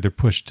their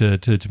push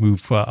to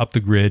move up the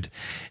grid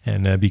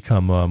and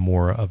become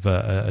more of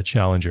a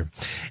challenger.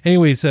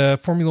 Anyways,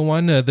 Formula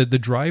One, the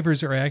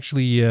drivers are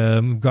actually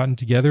gotten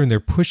together and they're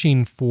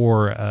pushing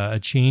for a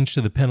change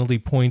to the penalty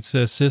points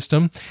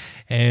system.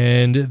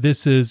 And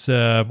this is,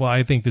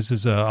 I think this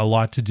is a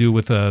lot to do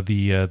with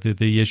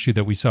the issue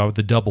that we saw with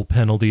the double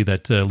penalty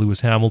that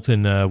Lewis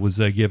Hamilton was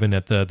given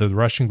at the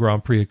Russian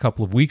Grand Prix a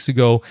couple of weeks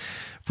ago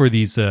for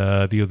these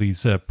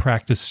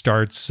practice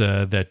starts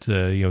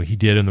that he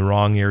did in the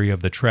wrong area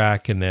of the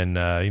track, and then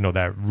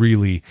that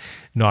really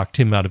knocked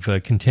him out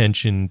of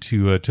contention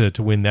to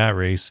win that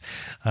race.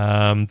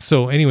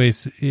 So,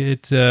 anyways,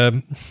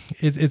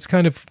 it's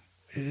kind of.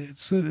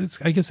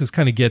 I guess this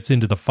kind of gets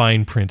into the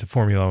fine print of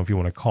Formula One, if you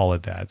want to call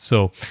it that.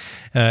 So,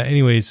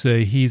 anyways,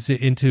 he's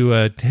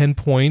into 10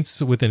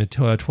 points within a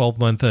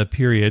 12-month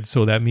period.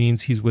 So that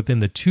means he's within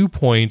the 2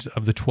 point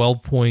of the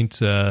 12-point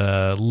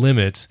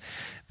limit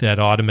that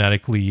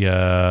automatically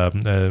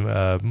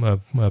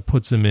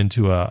puts him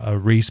into a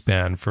race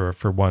ban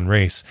for one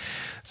race.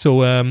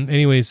 So,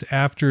 anyways,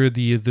 after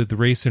the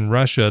race in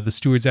Russia, the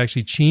stewards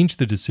actually changed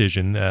the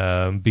decision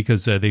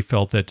because they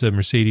felt that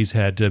Mercedes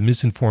had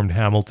misinformed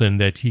Hamilton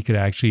that he could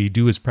actually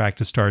do his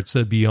practice starts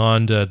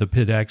beyond the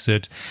pit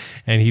exit,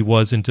 and he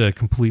wasn't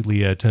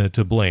completely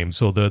to blame.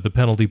 So the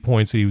penalty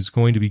points that he was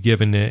going to be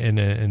given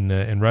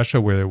in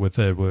Russia were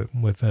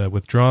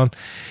withdrawn.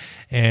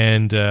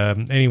 And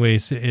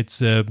anyways, it's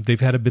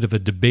they've had a bit of a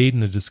debate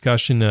and a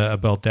discussion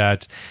about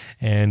that,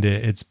 and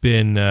it's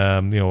been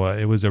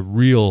it was a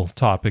real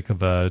topic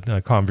of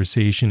a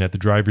conversation at the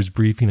drivers'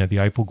 briefing at the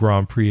Eiffel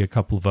Grand Prix a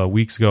couple of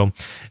weeks ago.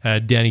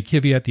 Danny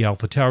Kvyat, the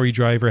AlphaTauri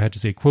driver, had to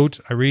say, quote,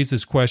 "I raised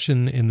this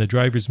question in the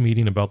drivers'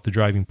 meeting about the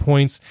driving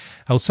points,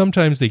 how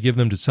sometimes they give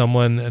them to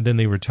someone and then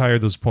they retire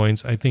those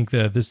points. I think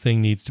that this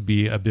thing needs to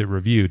be a bit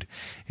reviewed.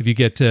 If you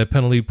get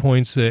penalty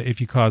points if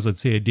you cause,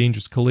 let's say, a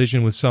dangerous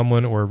collision with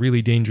someone or a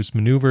really dangerous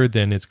maneuver,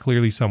 then it's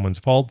clearly someone's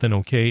fault, then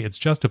okay, it's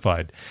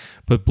justified.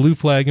 But blue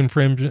flag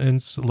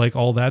infringements, like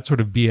all that sort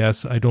of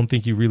BS, I don't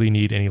think you really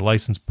need any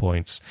license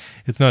points.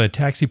 It's not a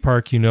taxi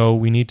park,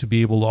 we need to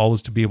be able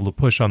to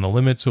push on the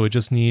limit, so it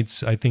just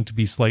needs, I think, to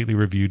be slightly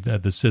reviewed,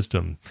 the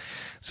system."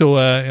 So,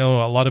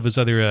 a lot of his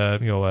other,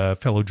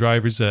 fellow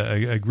drivers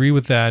agree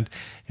with that.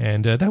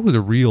 And that was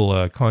a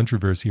real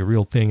controversy, a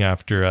real thing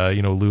after,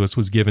 Lewis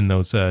was given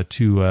those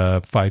 2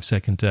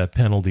 5-second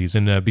penalties.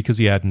 And because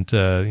he hadn't,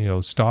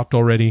 stopped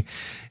already,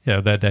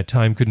 that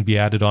time couldn't be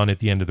added on at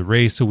the end of the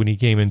race. So when he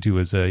came into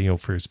his,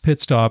 for his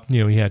pit stop,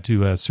 he had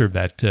to serve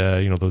that,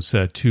 those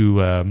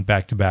 2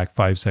 back-to-back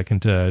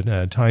 5-second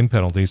time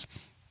penalties.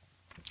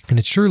 And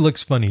it sure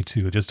looks funny,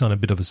 too, just on a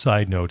bit of a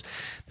side note,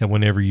 that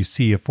whenever you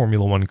see a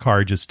Formula One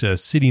car just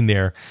sitting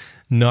there,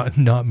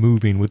 not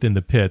moving within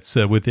the pits,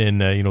 within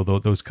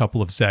those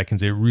couple of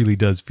seconds, it really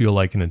does feel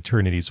like an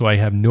eternity. So I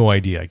have no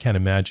idea. I can't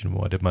imagine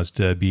what it must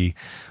be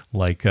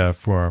like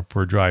for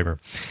a driver.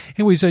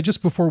 Anyways,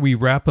 just before we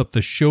wrap up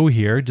the show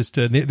here, just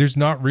there's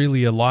not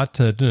really a lot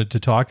to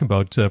talk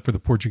about for the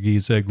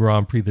Portuguese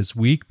Grand Prix this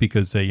week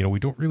because we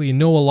don't really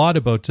know a lot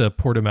about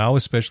Portimao,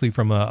 especially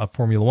from a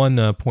Formula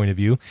One point of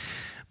view.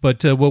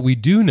 But what we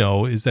do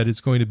know is that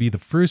it's going to be the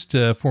first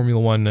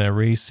Formula One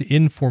race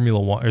in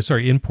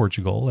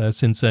Portugal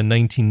since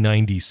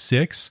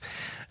 1996.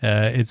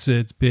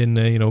 It's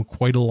been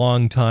quite a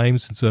long time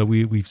since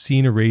we've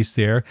seen a race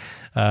there.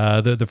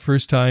 The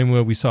first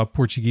time we saw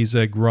Portuguese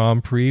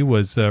Grand Prix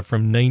was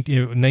from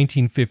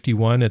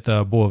 1951 at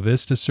the Boa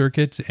Vista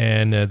circuit,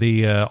 and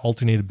they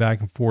alternated back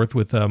and forth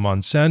with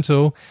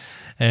Monsanto.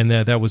 And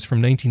that was from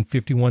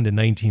 1951 to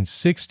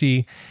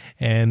 1960.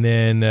 And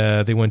then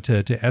they went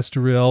to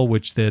Estoril,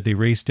 which they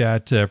raced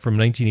at from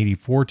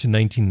 1984 to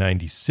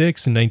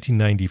 1996. In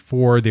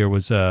 1994, there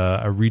was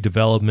a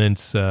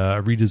redevelopment,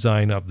 a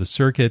redesign of the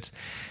circuit.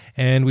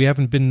 And we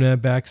haven't been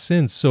back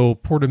since. So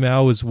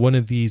Portimao is one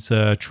of these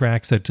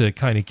tracks that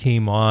kind of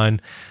came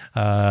on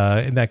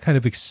in that kind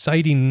of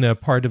exciting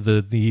part of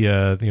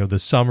the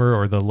summer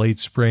or the late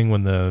spring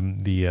when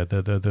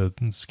the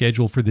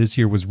schedule for this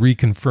year was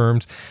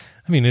reconfirmed.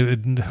 I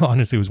mean,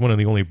 honestly, it was one of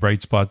the only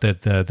bright spots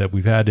that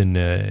we've had in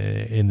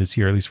this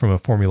year, at least from a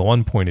Formula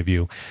One point of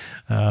view,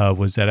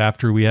 was that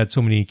after we had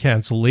so many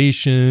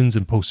cancellations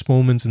and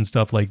postponements and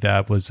stuff like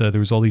that, there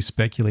was all these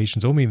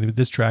speculations. Oh, maybe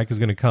this track is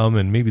going to come,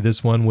 and maybe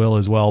this one will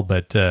as well.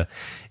 But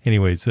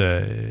anyways,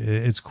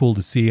 it's cool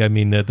to see. I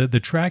mean, the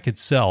track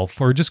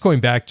itself, or just going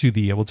back to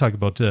we'll talk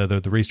about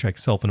the racetrack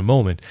itself in a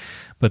moment.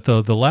 But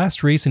the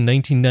last race in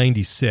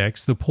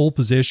 1996, the pole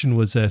position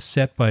was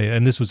set by,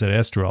 and this was at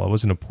Estoril. It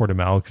wasn't a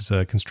Portimao because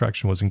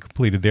construction wasn't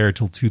completed there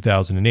until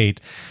 2008.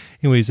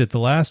 Anyways, at the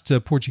last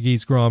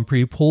Portuguese Grand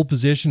Prix, pole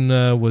position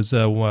was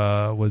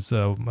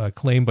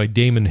claimed by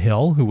Damon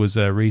Hill, who was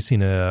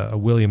racing a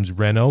Williams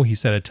Renault. He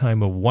set a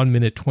time of 1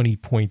 minute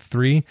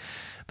 20.3.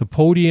 The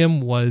podium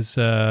was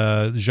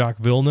Jacques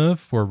Villeneuve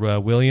for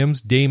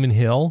Williams, Damon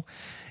Hill.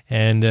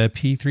 And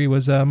P3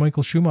 was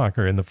Michael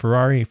Schumacher. And the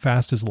Ferrari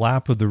fastest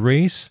lap of the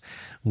race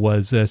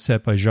was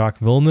set by Jacques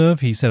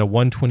Villeneuve. He set a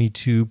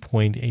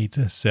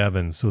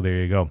 1:22.87. So there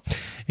you go.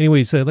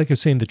 Anyways, like I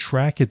was saying, the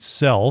track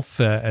itself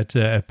at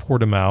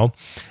Portimao,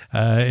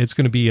 it's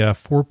going to be a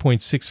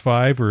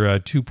 4.65 or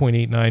a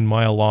 2.89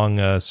 mile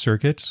long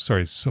circuit.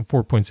 Sorry, so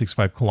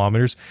 4.65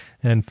 kilometers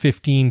and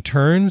 15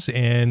 turns.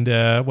 And,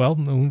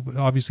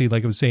 obviously,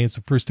 like I was saying, it's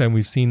the first time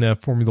we've seen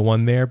Formula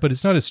One there, but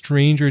it's not a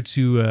stranger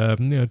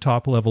to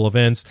top level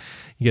events.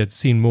 You get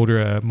seen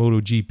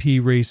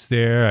MotoGP race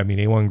there. I mean,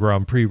 A1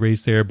 Grand Prix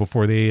race there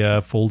before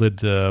they folded,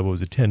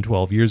 10,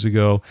 12 years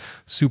ago.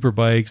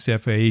 Superbikes,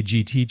 FIA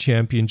GT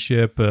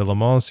Championship, Le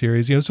Mans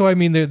Series. So, I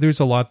mean,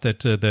 there's a lot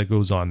that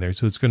goes on there.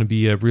 So it's going to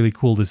be really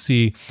cool to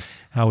see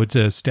how it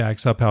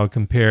stacks up, how it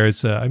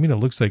compares. I mean, it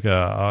looks like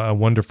a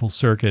wonderful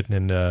circuit,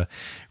 and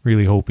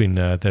really hoping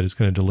that it's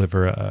going to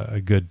deliver a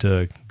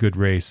good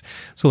race.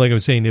 So like I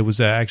was saying, it was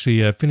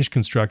actually finished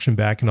construction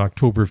back in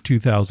October of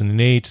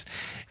 2008,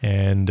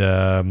 and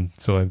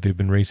so they've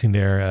been racing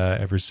there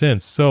ever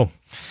since. So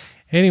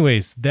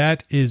anyways,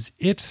 that is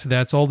it.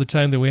 That's all the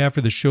time that we have for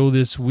the show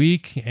this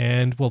week.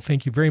 And, well,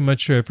 thank you very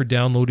much for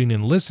downloading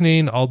and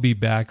listening. I'll be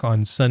back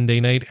on Sunday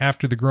night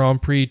after the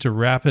Grand Prix to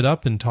wrap it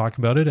up and talk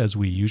about it, as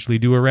we usually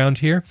do around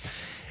here.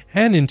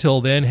 And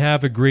until then,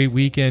 have a great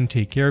weekend.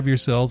 Take care of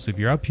yourselves. If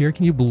you're up here,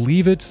 can you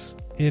believe it?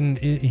 In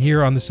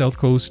here on the south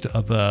coast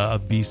of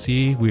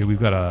BC,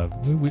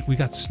 we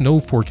got snow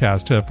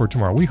forecast for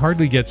tomorrow. We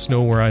hardly get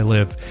snow where I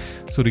live,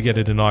 so to get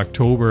it in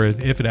October,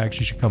 if it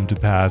actually should come to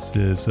pass,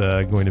 is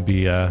going to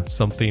be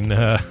something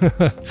a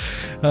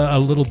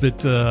little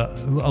bit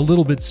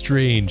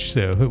strange.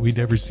 So we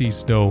never see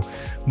snow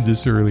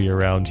this early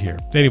around here.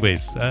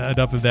 Anyways,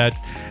 enough of that.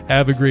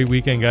 Have a great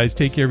weekend, guys.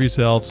 Take care of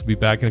yourselves. Be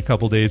back in a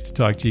couple days to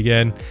talk to you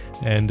again,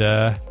 and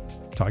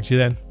talk to you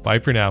then. Bye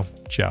for now.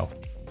 Ciao.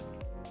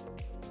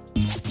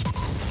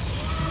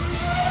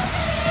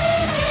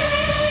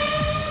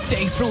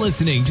 Thanks for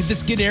listening to the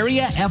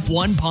Scuderia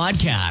F1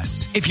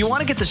 podcast. If you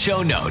want to get the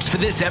show notes for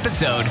this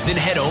episode, then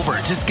head over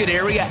to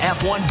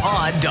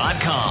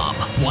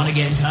ScuderiaF1pod.com. Want to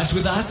get in touch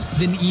with us?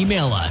 Then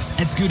email us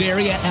at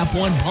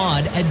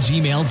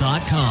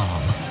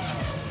ScuderiaF1pod@gmail.com.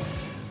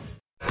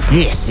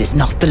 This is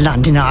not the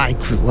London I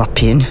grew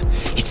up in.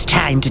 It's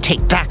time to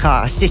take back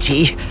our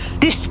city.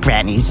 This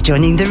granny's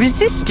joining the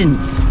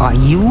resistance. Are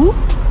you?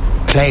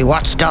 Play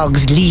Watch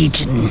Dogs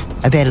Legion.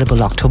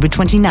 Available October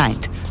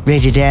 29th.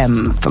 Rated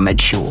M for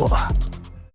mature.